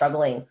if you're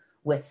struggling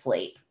with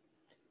sleep.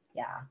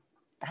 Yeah,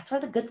 that's where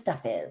the good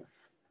stuff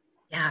is.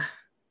 Yeah.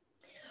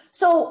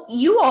 So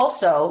you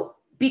also,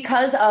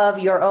 because of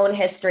your own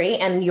history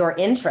and your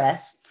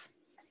interests,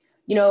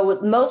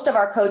 most of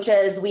our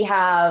coaches, we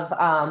have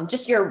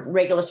just your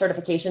regular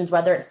certifications,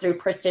 whether it's through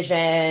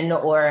Precision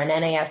or an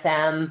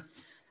NASM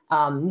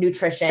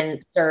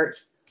nutrition cert.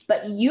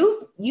 But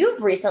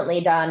you've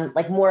recently done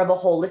like more of a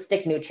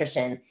holistic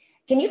nutrition.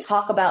 Can you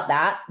talk about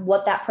that,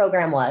 what that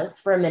program was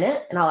for a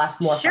minute? And I'll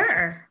ask more.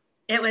 Sure.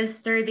 It was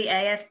through the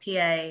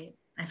AFPA.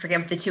 I forget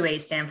what the 2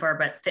 A's stand for,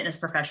 but fitness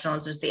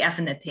professionals was the F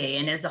and the P,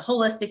 and it was a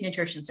holistic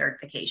nutrition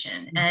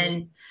certification. Mm-hmm.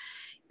 And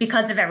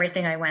because of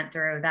everything I went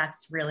through,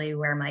 that's really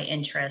where my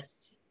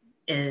interest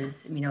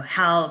is,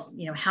 how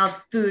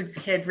foods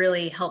could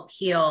really help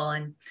heal.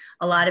 And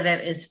a lot of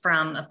it is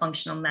from a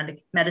functional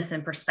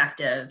medicine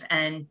perspective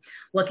and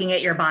looking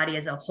at your body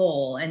as a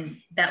whole. And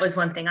that was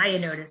one thing I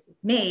had noticed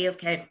with me.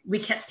 Okay, we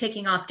kept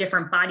picking off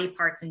different body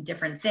parts and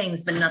different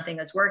things, but nothing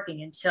was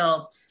working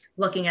until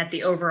looking at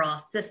the overall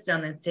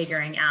system and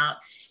figuring out,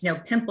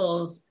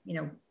 pimples,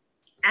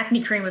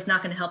 acne cream was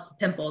not going to help the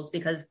pimples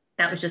because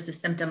that was just a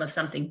symptom of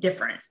something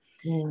different.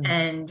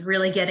 And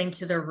really getting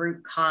to the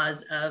root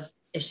cause of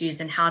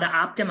issues and how to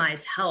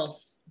optimize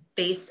health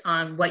based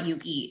on what you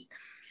eat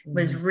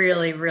was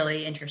really,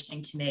 really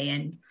interesting to me.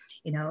 And,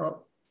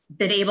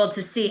 been able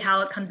to see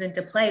how it comes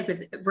into play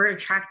because we're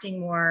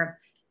attracting more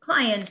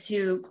clients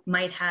who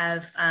might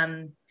have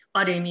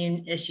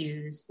autoimmune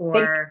issues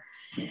or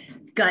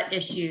gut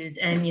issues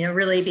and,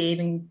 really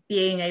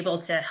being able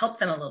to help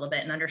them a little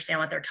bit and understand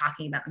what they're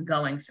talking about and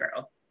going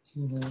through.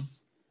 Mm-hmm.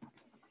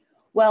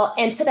 Well,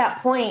 and to that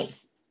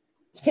point,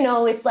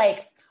 it's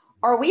like,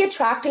 are we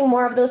attracting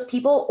more of those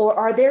people or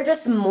are there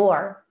just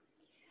more?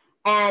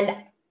 And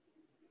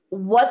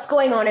what's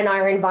going on in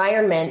our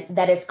environment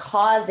that is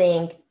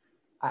causing,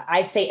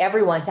 I say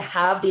everyone to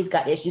have these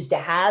gut issues, to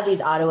have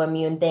these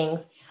autoimmune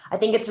things? I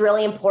think it's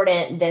really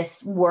important,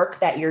 this work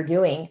that you're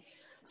doing.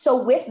 So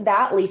with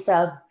that,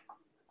 Lisa,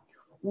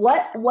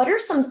 what are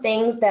some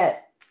things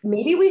that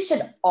maybe we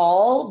should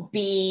all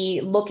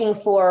be looking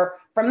for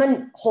from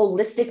a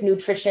holistic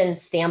nutrition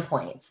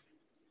standpoint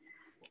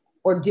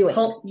or doing.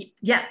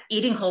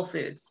 Eating whole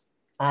foods.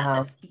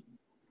 Uh-huh.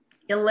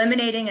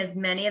 Eliminating as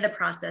many of the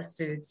processed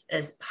foods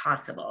as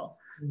possible.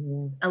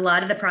 Mm-hmm. A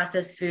lot of the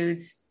processed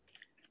foods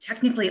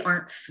technically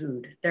aren't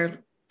food.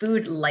 They're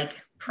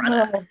food-like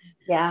products.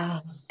 Yeah.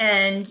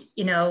 And,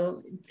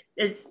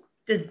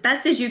 as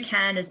best as you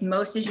can, as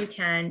most as you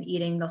can,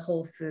 eating the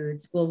whole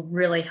foods will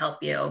really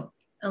help you.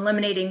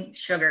 Eliminating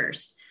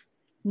sugars,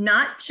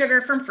 not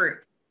sugar from fruit.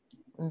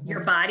 Mm-hmm.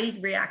 Your body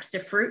reacts to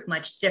fruit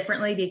much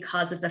differently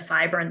because of the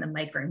fiber and the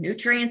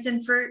micronutrients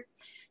in fruit.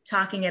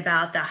 Talking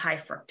about the high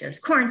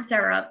fructose corn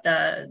syrup,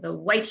 the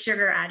white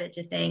sugar added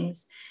to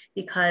things,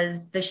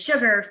 because the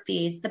sugar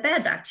feeds the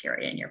bad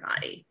bacteria in your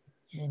body.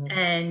 Mm-hmm.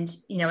 And,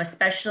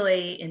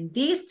 especially in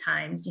these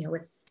times,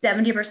 with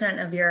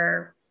 70% of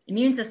your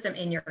immune system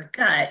in your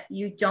gut,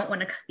 you don't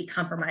want to be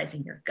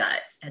compromising your gut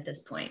at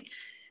this point.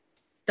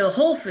 The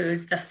whole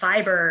foods, the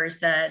fibers,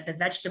 the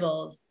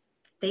vegetables,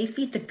 they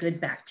feed the good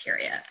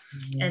bacteria.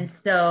 Mm-hmm. And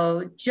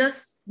so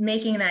just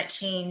making that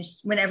change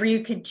whenever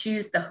you can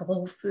choose the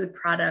whole food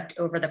product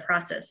over the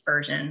processed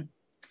version,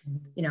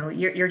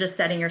 you're just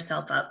setting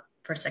yourself up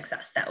for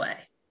success that way.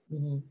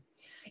 Mm-hmm.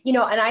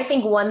 And I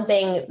think one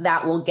thing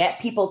that will get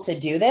people to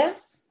do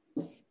this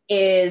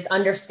is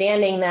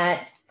understanding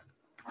that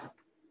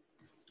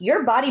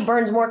your body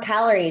burns more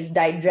calories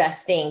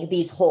digesting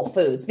these whole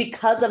foods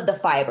because of the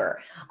fiber.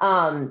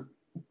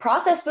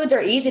 Processed foods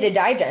are easy to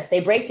digest. They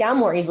break down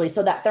more easily.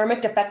 So that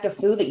thermic defective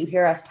food that you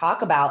hear us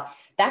talk about,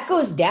 that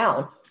goes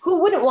down.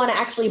 Who wouldn't want to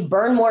actually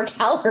burn more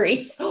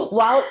calories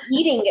while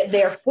eating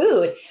their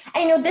food?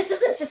 And, this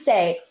isn't to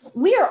say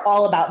we are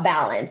all about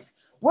balance.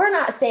 We're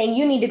not saying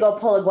you need to go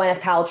pull a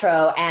Gwyneth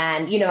Paltrow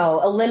and,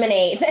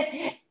 eliminate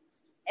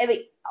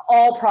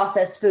all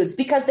processed foods,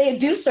 because they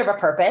do serve a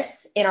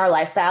purpose in our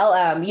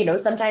lifestyle.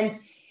 Sometimes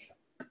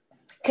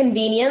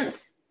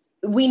convenience,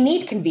 we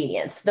need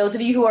convenience. Those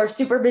of you who are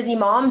super busy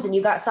moms and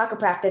you got soccer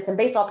practice and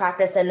baseball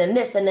practice and then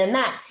this and then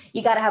that,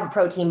 you got to have a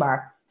protein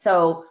bar.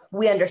 So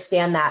we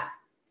understand that.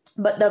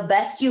 But the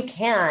best you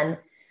can,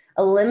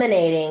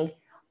 eliminating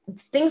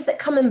things that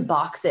come in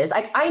boxes.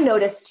 I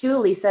noticed too,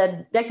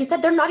 Lisa, like you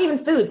said, they're not even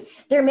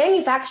foods. They're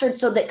manufactured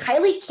so that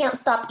Kylie can't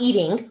stop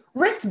eating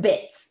Ritz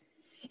Bits.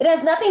 It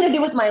has nothing to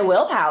do with my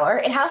willpower.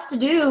 It has to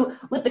do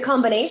with the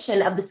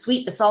combination of the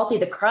sweet, the salty,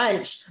 the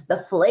crunch, the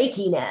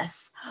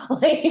flakiness.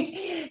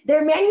 Like,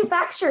 they're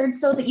manufactured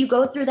so that you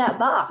go through that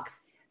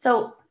box.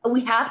 So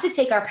we have to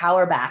take our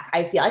power back,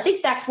 I feel. I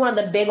think that's one of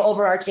the big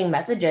overarching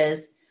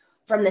messages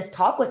from this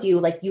talk with you.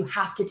 Like, you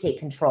have to take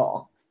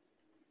control.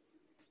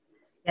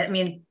 I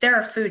mean, there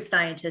are food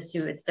scientists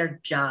who it's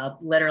their job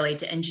literally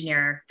to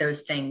engineer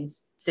those things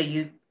so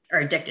you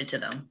are addicted to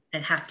them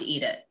and have to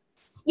eat it.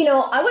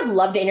 I would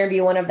love to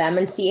interview one of them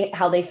and see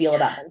how they feel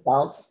about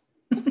themselves.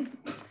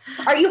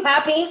 Are you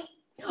happy?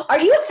 Are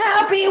you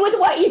happy with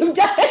what you've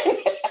done?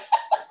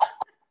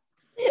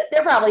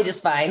 They're probably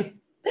just fine.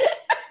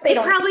 They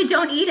probably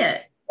don't eat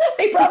it.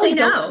 They probably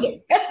know.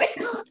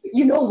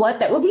 You know what?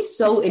 That would be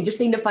so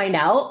interesting to find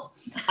out.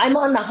 I'm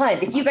on the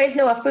hunt. If you guys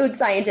know a food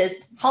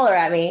scientist, holler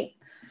at me.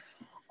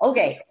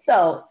 Okay,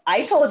 so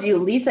I told you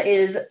Lisa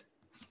is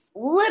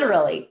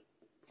literally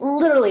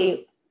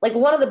like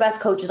one of the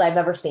best coaches I've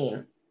ever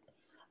seen.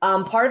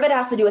 Part of it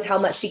has to do with how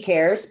much she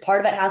cares.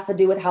 Part of it has to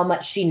do with how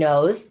much she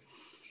knows.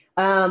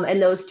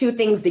 And those two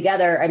things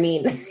together, I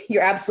mean,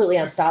 you're absolutely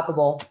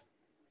unstoppable.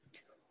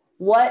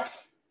 What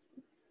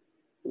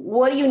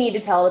do you need to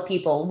tell the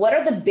people? What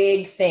are the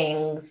big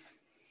things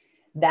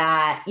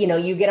that,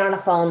 you get on a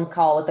phone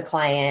call with the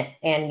client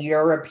and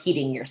you're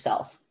repeating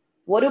yourself?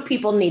 What do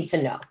people need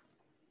to know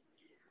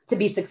to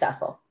be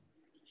successful?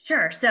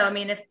 Sure. So,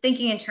 if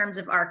thinking in terms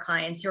of our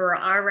clients who are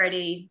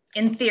already,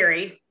 in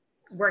theory,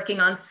 working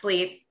on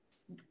sleep,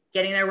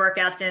 getting their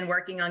workouts in,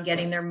 working on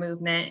getting their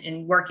movement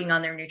and working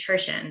on their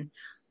nutrition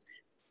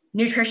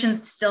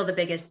is still the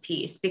biggest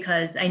piece,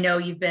 because I know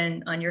you've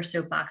been on your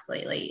soapbox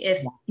lately.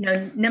 If,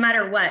 no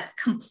matter what,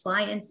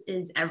 compliance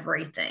is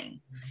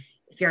everything.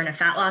 If you're in a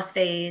fat loss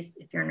phase,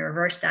 if you're in a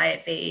reverse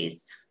diet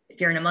phase, if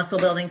you're in a muscle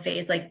building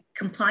phase, like,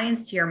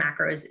 compliance to your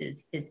macros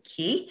is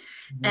key.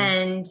 Mm-hmm.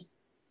 And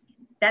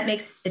that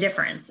makes a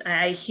difference.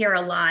 I hear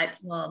a lot,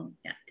 well,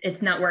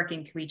 it's not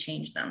working. Can we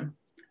change them?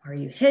 Are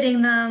you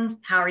hitting them?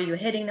 How are you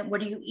hitting them?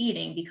 What are you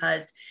eating?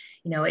 Because,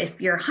 if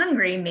you're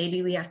hungry,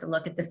 maybe we have to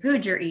look at the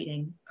food you're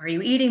eating. Are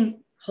you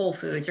eating whole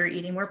foods or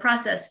eating more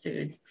processed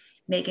foods?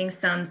 Making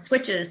some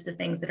switches to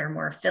things that are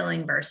more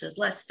filling versus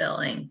less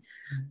filling.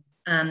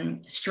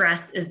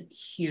 Stress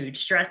is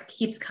huge. Stress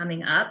keeps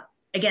coming up.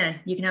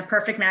 Again, you can have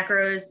perfect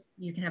macros,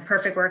 you can have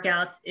perfect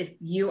workouts. If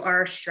you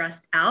are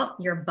stressed out,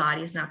 your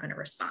body is not going to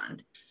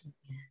respond.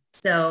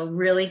 So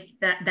really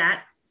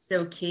that's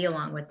so key,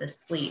 along with the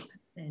sleep.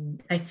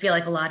 And I feel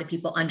like a lot of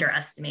people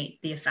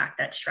underestimate the effect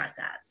that stress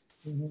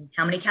has. Mm-hmm.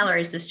 How many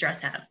calories does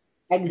stress have?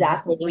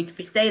 Exactly.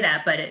 We say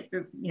that, but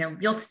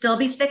you'll still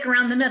be thick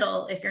around the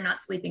middle if you're not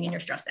sleeping and you're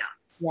stressed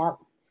out.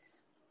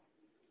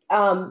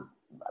 Yep.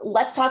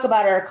 let's talk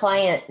about our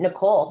client,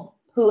 Nicole,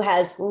 who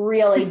has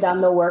really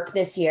done the work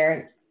this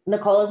year.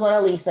 Nicole is one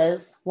of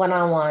Lisa's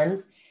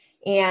one-on-ones,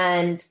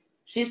 and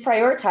she's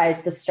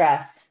prioritized the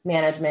stress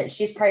management.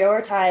 She's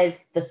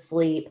prioritized the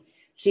sleep.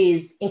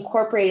 She's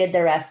incorporated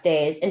the rest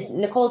days. And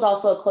Nicole's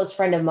also a close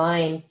friend of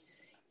mine.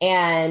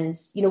 And,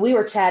 we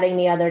were chatting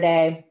the other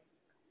day.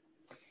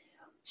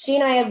 She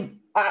and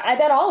I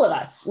bet all of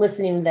us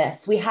listening to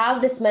this, we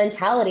have this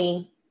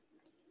mentality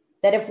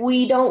that if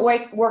we don't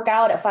work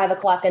out at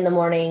 5:00 in the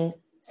morning,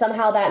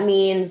 somehow that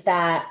means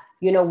that,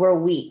 we're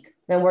weak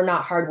and we're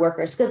not hard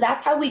workers, because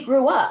that's how we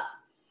grew up.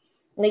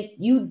 Like,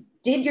 you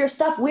did your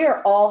stuff.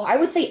 I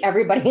would say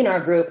everybody in our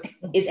group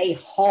is a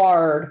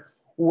hard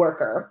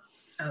worker.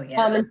 Oh,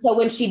 yeah. And so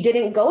when she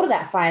didn't go to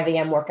that 5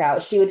 a.m.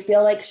 workout, she would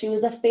feel like she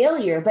was a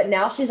failure. But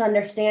now she's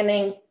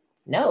understanding,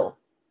 no,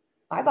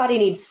 my body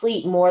needs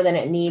sleep more than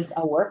it needs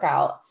a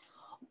workout.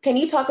 Can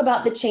you talk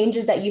about the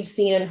changes that you've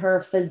seen in her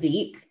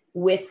physique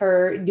with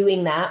her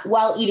doing that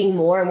while eating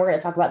more? And we're going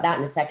to talk about that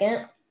in a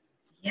second.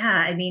 Yeah.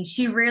 I mean,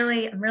 I'm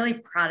really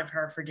proud of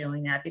her for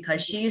doing that,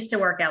 because she used to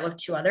work out with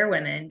 2 other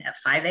women at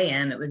 5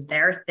 a.m. It was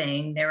their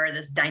thing. They were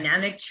this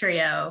dynamic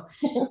trio.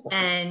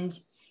 And,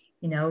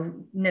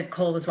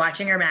 Nicole was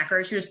watching her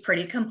macros. She was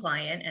pretty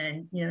compliant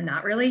and,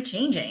 not really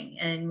changing.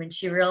 And when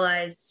she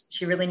realized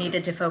she really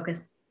needed to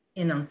focus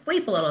in on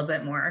sleep a little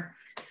bit more,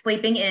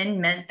 sleeping in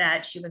meant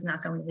that she was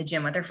not going to the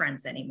gym with her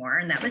friends anymore.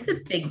 And that was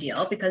a big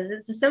deal because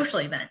it's a social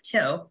event too.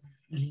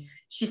 Mm-hmm.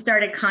 She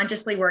started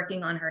consciously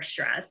working on her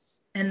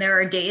stress. And there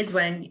are days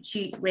when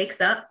she wakes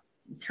up,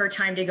 it's her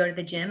time to go to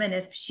the gym. And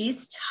if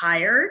she's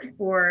tired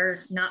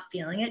or not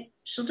feeling it,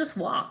 she'll just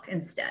walk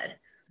instead.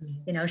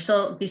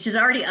 She's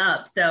already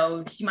up,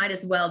 so she might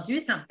as well do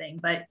something,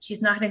 but she's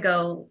not going to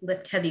go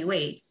lift heavy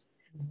weights.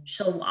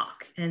 She'll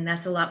walk. And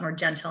that's a lot more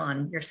gentle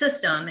on your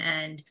system.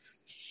 And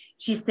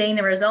she's seeing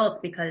the results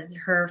because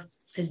her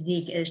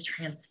physique is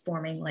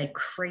transforming like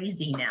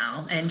crazy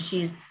now. And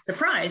she's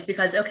surprised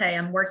because, okay,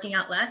 I'm working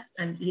out less,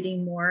 I'm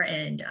eating more,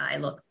 and I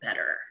look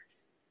better.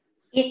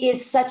 It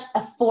is such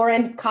a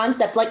foreign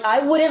concept. Like,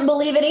 I wouldn't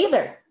believe it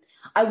either.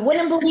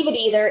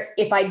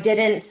 If I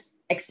didn't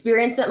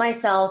experience it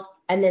myself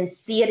and then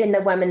see it in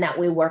the women that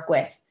we work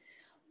with.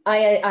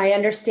 I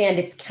understand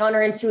it's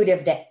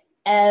counterintuitive to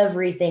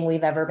everything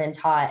we've ever been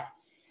taught.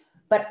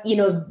 But,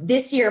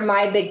 this year,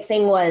 my big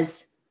thing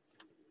was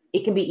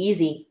it can be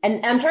easy.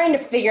 And I'm trying to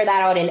figure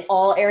that out in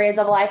all areas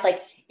of life.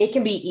 Like, it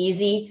can be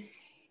easy.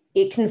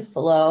 It can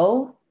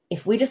flow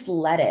if we just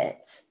let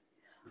it.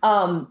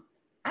 I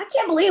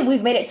can't believe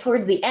we've made it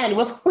towards the end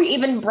before we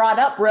even brought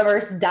up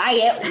reverse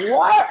diet.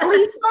 What,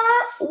 Lisa?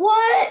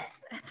 What?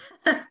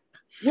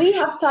 We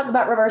have to talk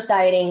about reverse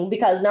dieting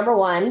because, number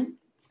one,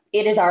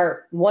 it is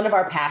one of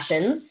our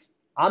passions.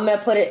 I'm going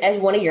to put it as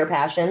one of your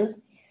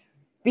passions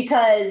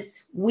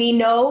because we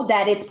know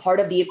that it's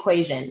part of the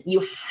equation.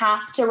 You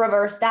have to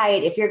reverse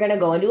diet if you're going to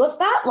go into a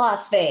fat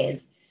loss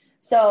phase.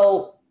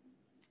 So,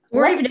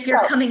 or even if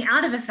you're coming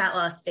out of a fat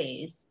loss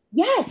phase.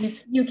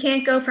 Yes. You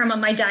can't go from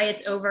my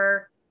diet's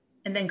over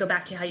and then go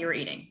back to how you were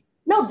eating.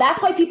 No,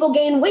 that's why people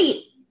gain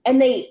weight and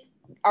they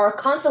are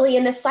constantly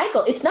in this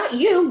cycle. It's not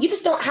you. You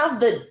just don't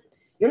have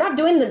you're not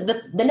doing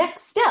the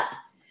next step.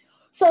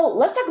 So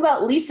let's talk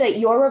about, Lisa,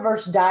 your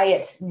reverse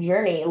diet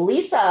journey.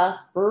 Lisa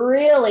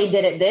really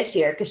did it this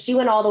year because she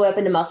went all the way up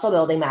into muscle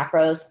building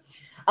macros.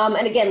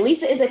 And again,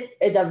 Lisa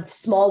is a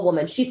small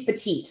woman. She's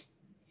petite.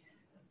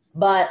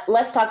 But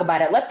let's talk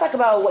about it. Let's talk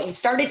about what you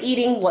started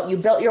eating, what you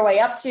built your way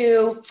up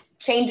to,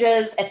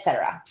 changes,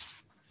 etc.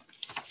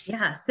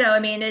 Yeah. So,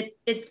 I mean,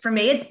 for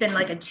me, it's been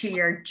like a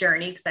 2-year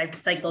journey because I've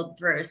cycled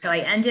through. So I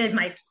ended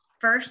my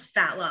first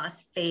fat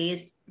loss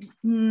phase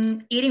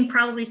eating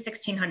probably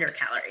 1,600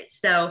 calories.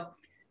 So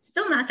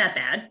still not that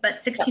bad, but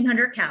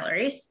 1,600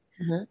 calories.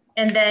 Mm-hmm.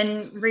 And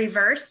then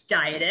reverse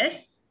dieted.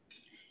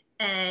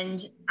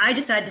 And I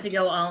decided to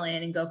go all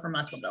in and go for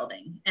muscle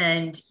building.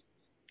 And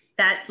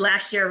that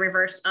last year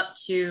reversed up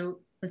to,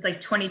 was like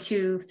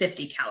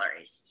 2,250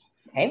 calories.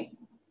 Okay.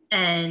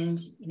 And,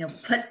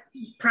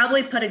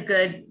 probably put a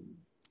good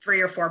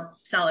 3 or 4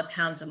 solid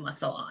pounds of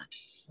muscle on.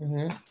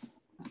 Mm-hmm.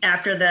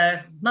 After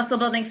the muscle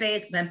building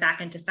phase, went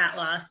back into fat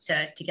loss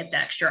to get the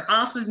extra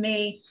off of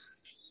me,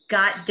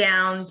 got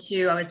down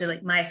to, I was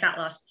like, my fat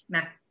loss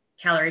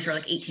calories were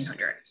like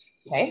 1,800.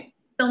 Okay.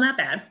 Still not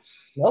bad.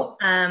 Nope.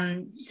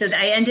 So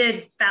I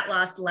ended fat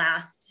loss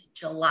last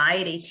July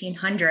at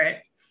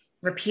 1,800,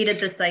 repeated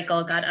the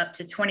cycle, got up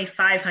to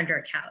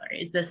 2,500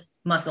 calories, this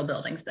muscle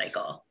building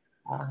cycle.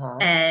 Uh-huh.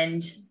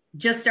 And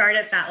just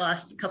started fat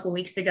loss a couple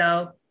weeks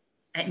ago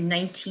at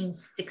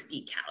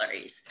 1,960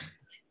 calories.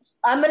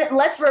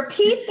 Let's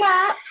repeat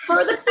that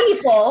for the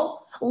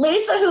people.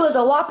 Lisa, who is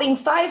a whopping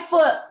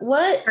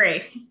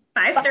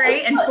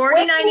 5'3" and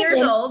 49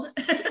 years old.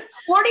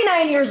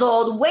 49 years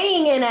old,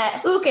 weighing in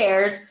at who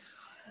cares,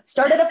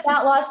 started a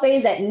fat loss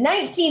phase at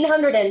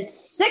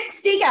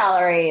 1,960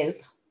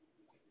 calories.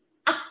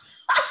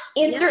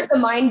 Insert the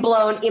mind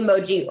blown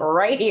emoji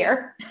right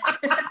here.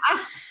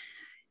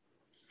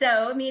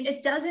 So,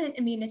 it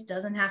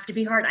doesn't have to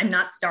be hard. I'm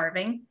not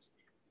starving.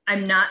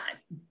 I'm not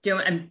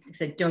doing,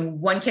 doing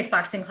one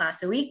kickboxing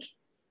class a week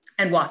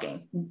and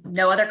walking,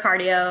 no other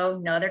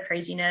cardio, no other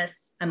craziness.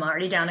 I'm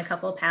already down a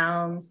couple of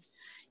pounds.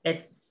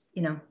 It's,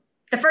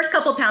 the first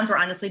couple of pounds were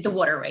honestly the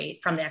water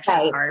weight from the extra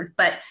carbs,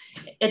 but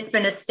it's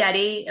been a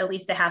steady, at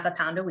least a half a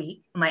pound a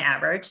week, my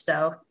average.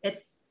 So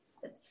it's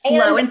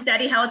slow and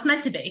steady how it's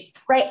meant to be.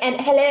 Right. And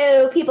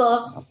hello,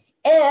 people,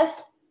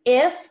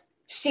 if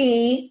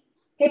she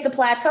hits a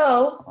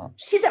plateau,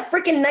 she's at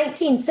freaking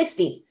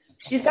 1960.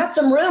 She's got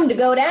some room to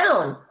go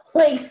down.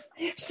 Like,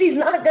 she's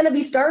not going to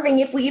be starving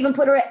if we even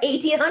put her at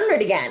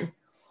 1800 again.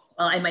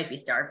 Well, I might be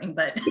starving,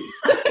 but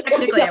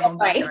technically I won't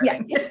be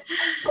starving. Yeah.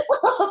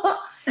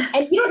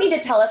 And you don't need to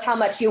tell us how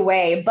much you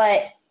weigh,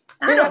 but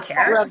I don't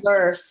care.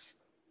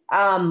 Reverse.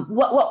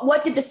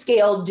 What did the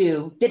scale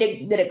do? Did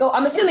it go?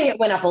 I'm assuming it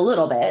went up a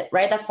little bit,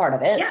 right? That's part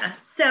of it. Yeah.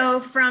 So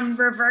from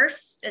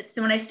reverse,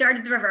 so when I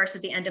started the reverse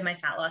at the end of my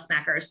fat loss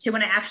macros to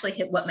when I actually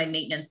hit what my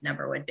maintenance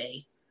number would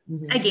be,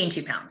 I gained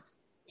 2 pounds.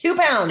 2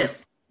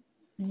 pounds.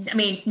 I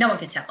mean, no one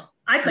could tell.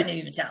 I couldn't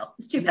even tell.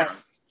 It's 2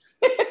 pounds.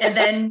 And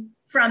then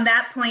from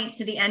that point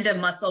to the end of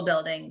muscle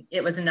building,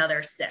 it was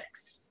another 6.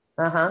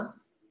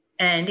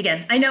 And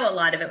again, I know a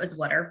lot of it was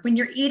water. When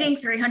you're eating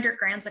 300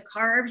 grams of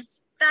carbs,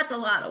 that's a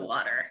lot of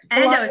water.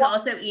 And I was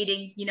also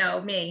eating,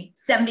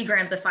 70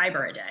 grams of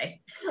fiber a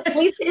day.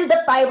 This is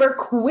the fiber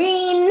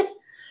queen.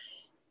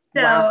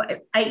 So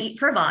I eat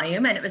for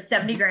volume, and it was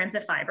 70 grams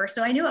of fiber.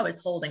 So I knew I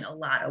was holding a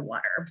lot of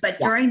water.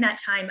 But during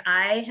that time,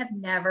 I have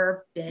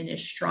never been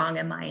as strong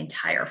in my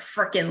entire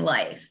freaking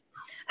life.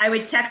 I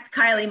would text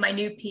Kylie my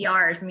new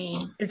PRs. I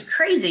mean, it's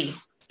crazy.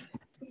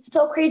 It's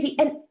so crazy.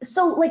 And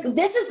so, like,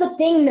 this is the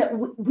thing that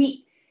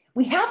we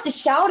have to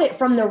shout it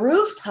from the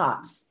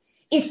rooftops.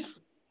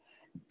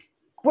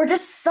 We're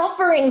just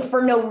suffering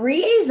for no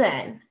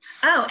reason.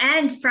 Oh,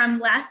 and from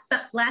last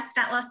fat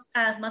loss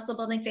muscle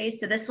building phase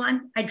to this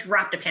one, I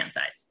dropped a pant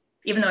size,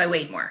 even though I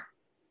weighed more.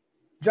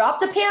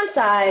 Dropped a pant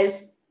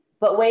size,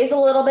 but weighs a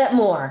little bit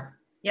more.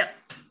 Yep.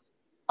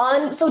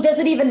 So does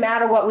it even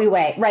matter what we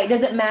weigh? Right?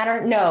 Does it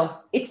matter? No.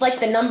 It's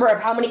like the number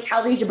of how many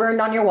calories you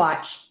burned on your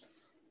watch.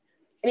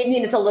 I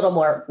mean, it's a little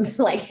more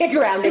like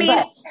grounded,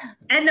 but.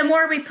 And the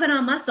more we put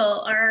on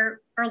muscle,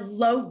 our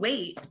low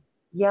weight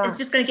is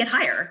just going to get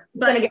higher,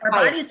 but our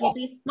bodies will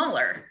be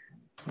smaller.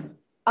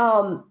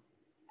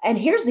 And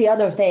here's the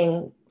other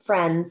thing,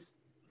 friends.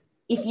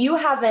 If you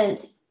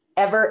haven't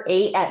ever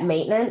ate at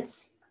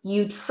maintenance,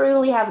 you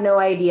truly have no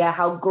idea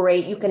how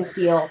great you can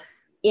feel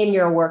in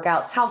your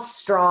workouts, how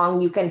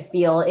strong you can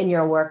feel in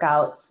your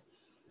workouts.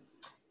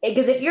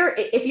 Because if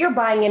you're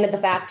buying into the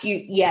fact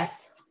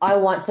yes, I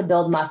want to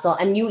build muscle,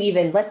 and you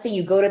even, let's say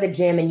you go to the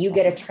gym and you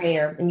get a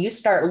trainer and you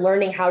start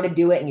learning how to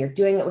do it and you're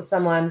doing it with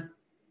someone,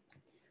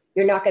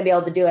 you're not going to be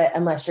able to do it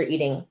unless you're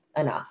eating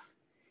enough.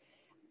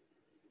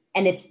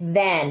 And it's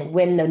then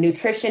when the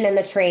nutrition and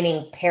the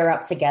training pair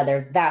up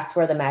together, that's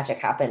where the magic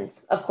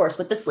happens. Of course,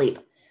 with the sleep.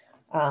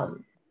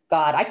 God,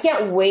 I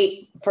can't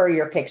wait for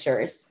your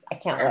pictures. I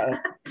can't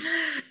wait.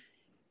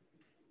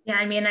 Yeah,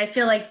 I mean, I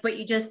feel like what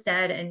you just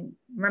said and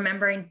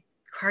remembering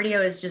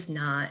cardio is just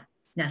not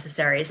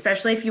necessary,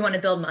 especially if you want to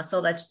build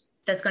muscle that's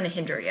going to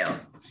hinder you.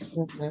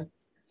 Mm-hmm.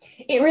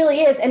 It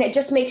really is. And it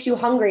just makes you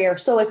hungrier.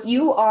 So if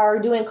you are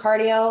doing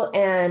cardio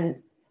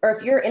or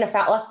if you're in a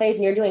fat loss phase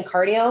and you're doing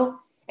cardio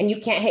and you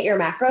can't hit your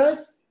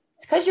macros,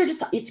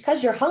 it's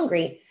because you're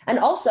hungry. And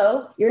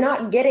also you're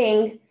not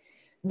getting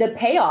the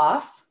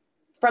payoff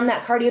from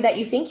that cardio that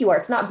you think you are.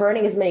 It's not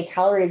burning as many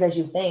calories as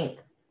you think.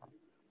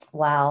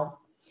 Wow.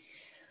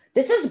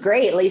 This is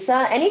great,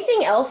 Lisa.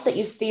 Anything else that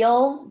you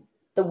feel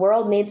the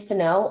world needs to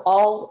know?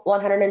 All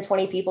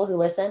 120 people who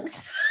listen?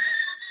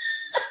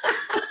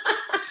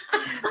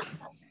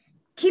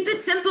 Keep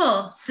it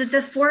simple.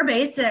 The 4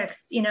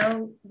 basics,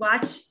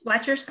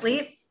 watch your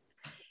sleep,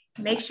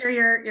 make sure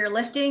you're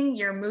lifting,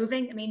 you're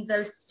moving. I mean,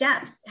 those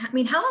steps,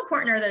 how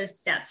important are those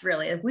steps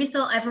really? If we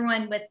saw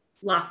everyone with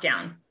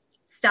lockdown,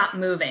 stop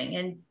moving.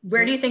 And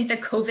where do you think the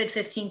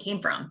COVID-15 came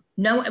from?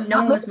 No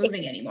one was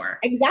moving anymore.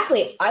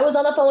 Exactly. I was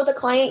on the phone with a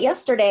client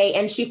yesterday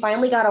and she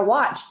finally got a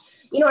watch.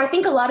 I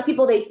think a lot of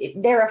people,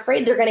 they're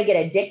afraid they're going to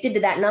get addicted to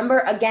that number.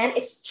 Again,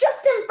 it's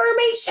just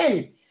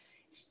information.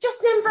 It's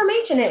just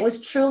information. It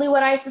was truly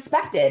what I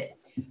suspected.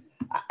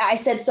 I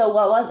said, so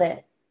what was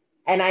it?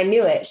 And I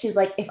knew it. She's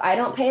like, if I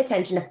don't pay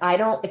attention,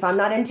 if I'm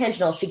not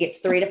intentional, she gets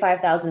 3,000 to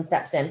 5,000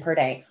 steps in per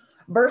day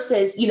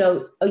versus,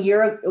 2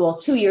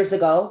 years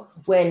ago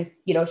when,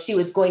 she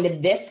was going to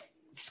this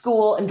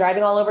school and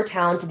driving all over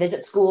town to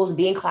visit schools and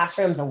be in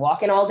classrooms and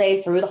walking all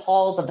day through the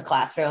halls of the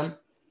classroom,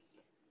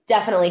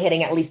 definitely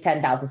hitting at least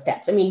 10,000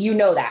 steps. I mean,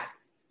 that.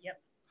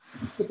 Yep.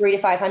 3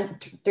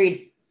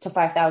 to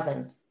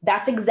 5,000.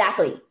 That's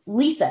exactly,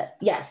 Lisa.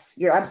 Yes,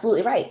 you're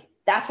absolutely right.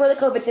 That's where the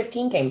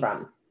COVID-15 came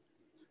from.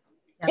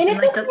 And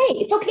it's okay.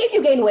 It's okay if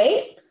you gain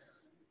weight,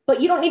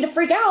 but you don't need to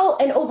freak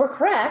out and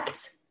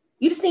overcorrect.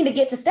 You just need to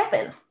get to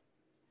stepping.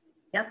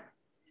 Yep.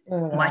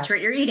 Watch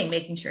what you're eating,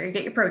 making sure you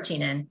get your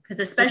protein in. Because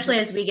especially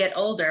as we get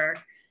older,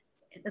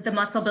 The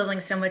muscle building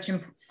is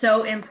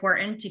so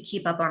important to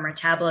keep up our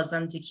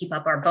metabolism, to keep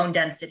up our bone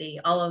density.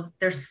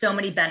 There's so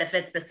many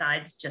benefits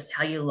besides just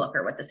how you look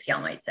or what the scale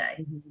might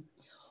say.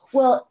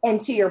 Well, and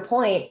to your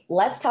point,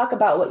 let's talk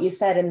about what you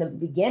said in the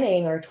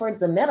beginning or towards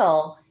the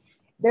middle.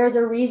 There's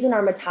a reason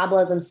our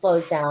metabolism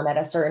slows down at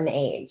a certain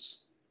age,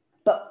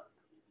 but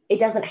it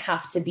doesn't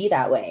have to be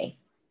that way.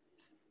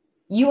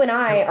 You and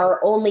I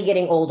are only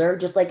getting older,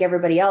 just like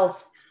everybody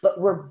else, but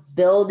we're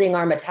building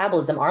our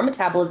metabolism. Our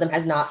metabolism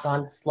has not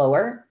gone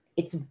slower.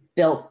 It's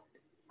built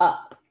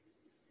up.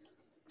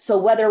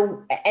 So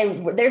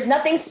there's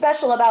nothing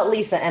special about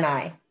Lisa and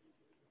I.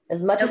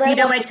 As much as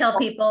I tell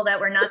people that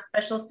we're not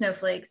special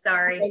snowflakes.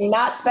 Sorry. We're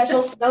not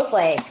special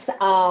snowflakes.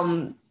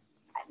 No,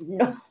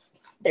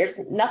 there's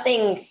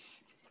nothing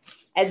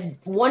as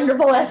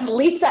wonderful as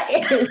Lisa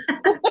is.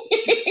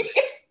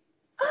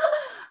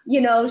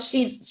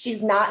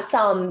 She's not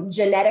some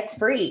genetic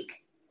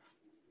freak.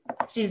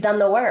 She's done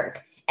the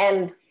work.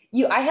 And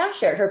I have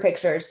shared her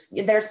pictures.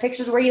 There's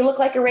pictures where you look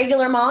like a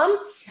regular mom,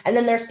 and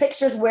then there's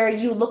pictures where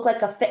you look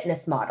like a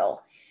fitness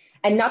model.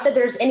 And not that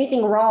there's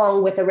anything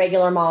wrong with a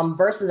regular mom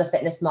versus a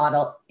fitness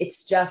model.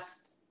 It's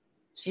just,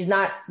 she's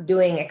not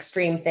doing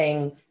extreme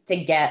things to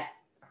get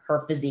her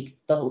physique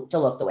to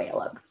look the way it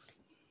looks.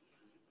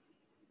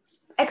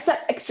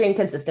 Except extreme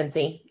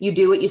consistency. You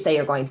do what you say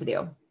you're going to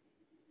do.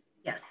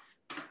 Yes.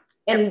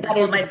 And I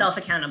hold myself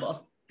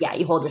accountable. Yeah,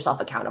 you hold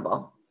yourself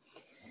accountable.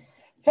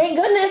 Thank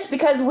goodness,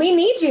 because we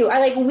need you.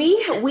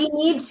 We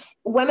need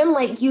women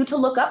like you to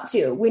look up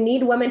to. We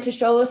need women to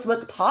show us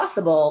what's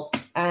possible.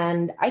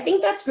 And I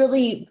think that's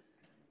really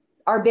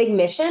our big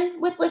mission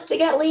with Lift to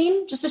Get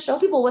Lean, just to show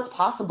people what's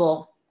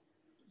possible.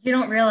 You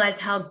don't realize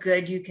how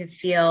good you can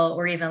feel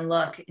or even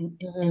look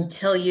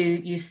until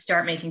you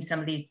start making some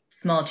of these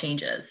small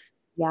changes.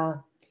 Yeah.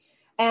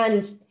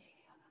 And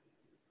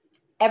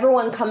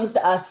everyone comes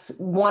to us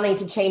wanting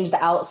to change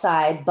the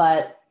outside,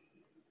 but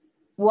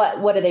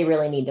what do they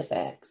really need to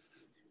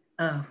fix?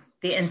 Oh,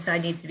 the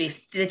inside needs to be,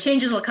 the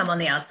changes will come on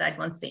the outside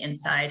once the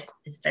inside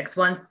is fixed.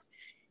 Once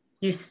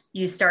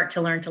you start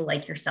to learn to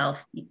like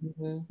yourself,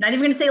 not even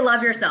going to say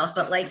love yourself,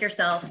 but like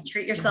yourself,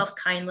 treat yourself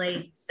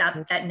kindly, stop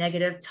that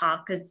negative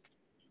talk. Cause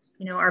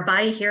our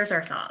body hears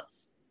our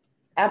thoughts.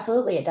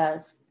 Absolutely. It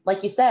does.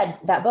 Like you said,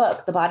 that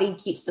book, The Body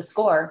Keeps the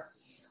Score.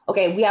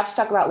 Okay. We have to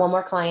talk about one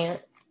more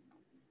client.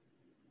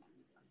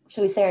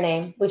 Should we say her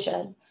name? We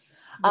should.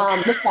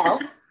 Michelle.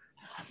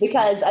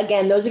 Because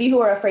again, those of you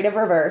who are afraid of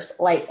reverse,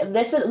 we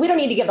don't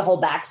need to give the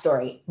whole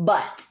backstory,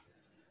 but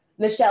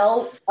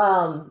Michelle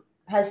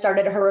has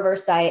started her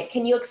reverse diet.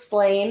 Can you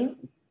explain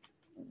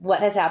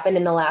what has happened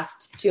in the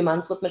last 2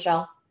 months with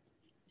Michelle?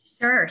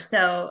 Sure.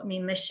 So,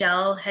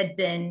 Michelle had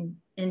been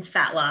in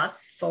fat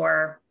loss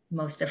for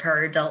most of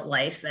her adult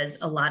life, as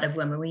a lot of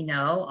women we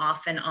know,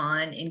 off and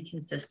on,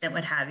 inconsistent,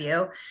 what have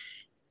you.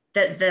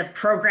 The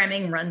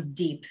programming runs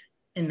deep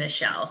in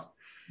Michelle.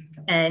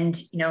 And,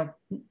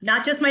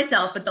 not just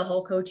myself, but the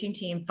whole coaching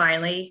team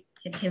finally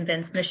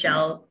convinced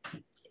Michelle,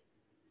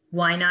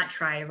 why not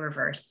try a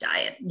reverse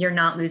diet? You're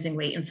not losing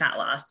weight in fat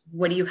loss.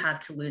 What do you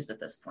have to lose at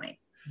this point?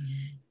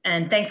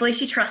 And thankfully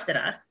she trusted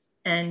us.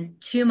 And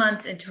 2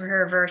 months into her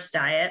reverse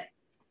diet,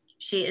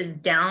 she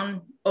is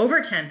down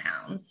over 10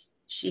 pounds.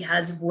 She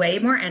has way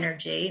more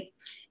energy,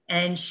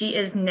 and she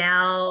is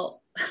now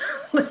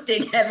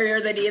lifting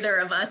heavier than either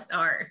of us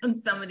are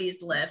on some of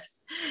these lifts.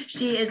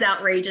 She is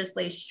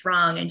outrageously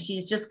strong, and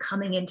she's just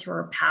coming into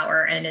her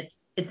power, and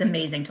it's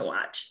amazing to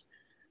watch.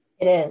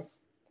 It is.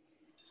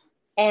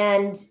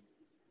 And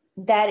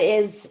that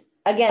is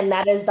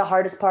the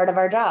hardest part of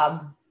our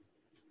job,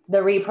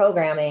 the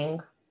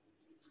reprogramming.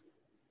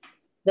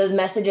 Those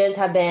messages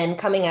have been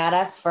coming at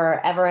us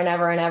for ever and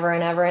ever and ever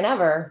and ever and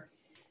ever.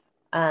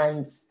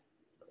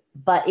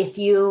 But if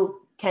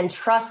you can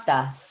trust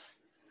us,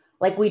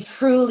 like we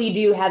truly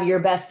do have your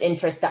best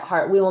interest at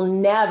heart, we will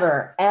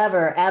never,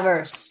 ever,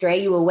 ever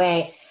stray you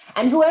away.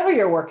 And whoever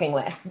you're working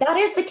with, that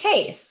is the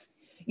case.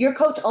 Your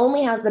coach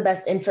only has the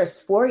best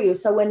interests for you.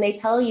 So when they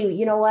tell you,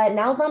 you know what,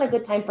 now's not a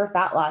good time for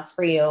fat loss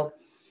for you,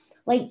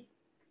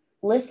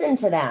 listen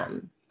to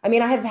them. I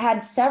have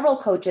had several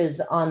coaches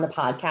on the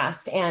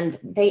podcast, and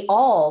they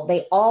all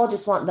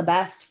just want the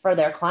best for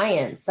their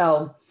clients.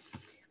 So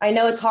I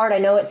know it's hard. I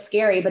know it's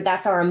scary, but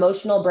that's our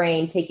emotional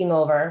brain taking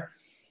over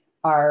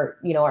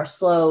our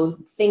slow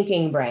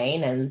thinking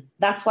brain. And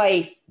that's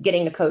why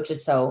getting a coach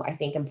is so, I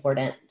think,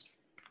 important.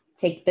 Just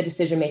take the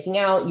decision-making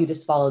out. You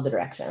just follow the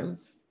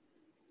directions.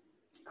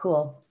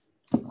 Cool.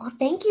 Well,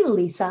 thank you,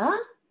 Lisa.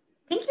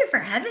 Thank you for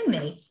having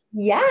me.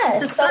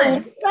 Yes. So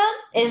Lisa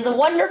is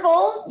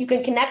wonderful. You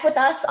can connect with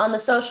us on the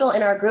social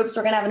in our groups.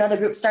 We're going to have another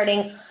group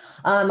starting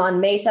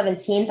on May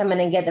 17th. I'm going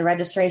to get the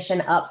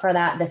registration up for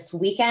that this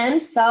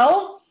weekend.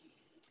 So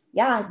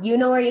yeah, you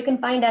know where you can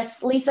find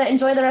us. Lisa,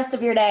 enjoy the rest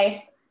of your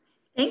day.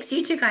 Thanks.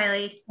 You too,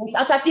 Kylie. Thanks.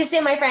 I'll talk to you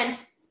soon, my friend.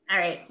 All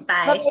right.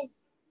 Bye. Okay.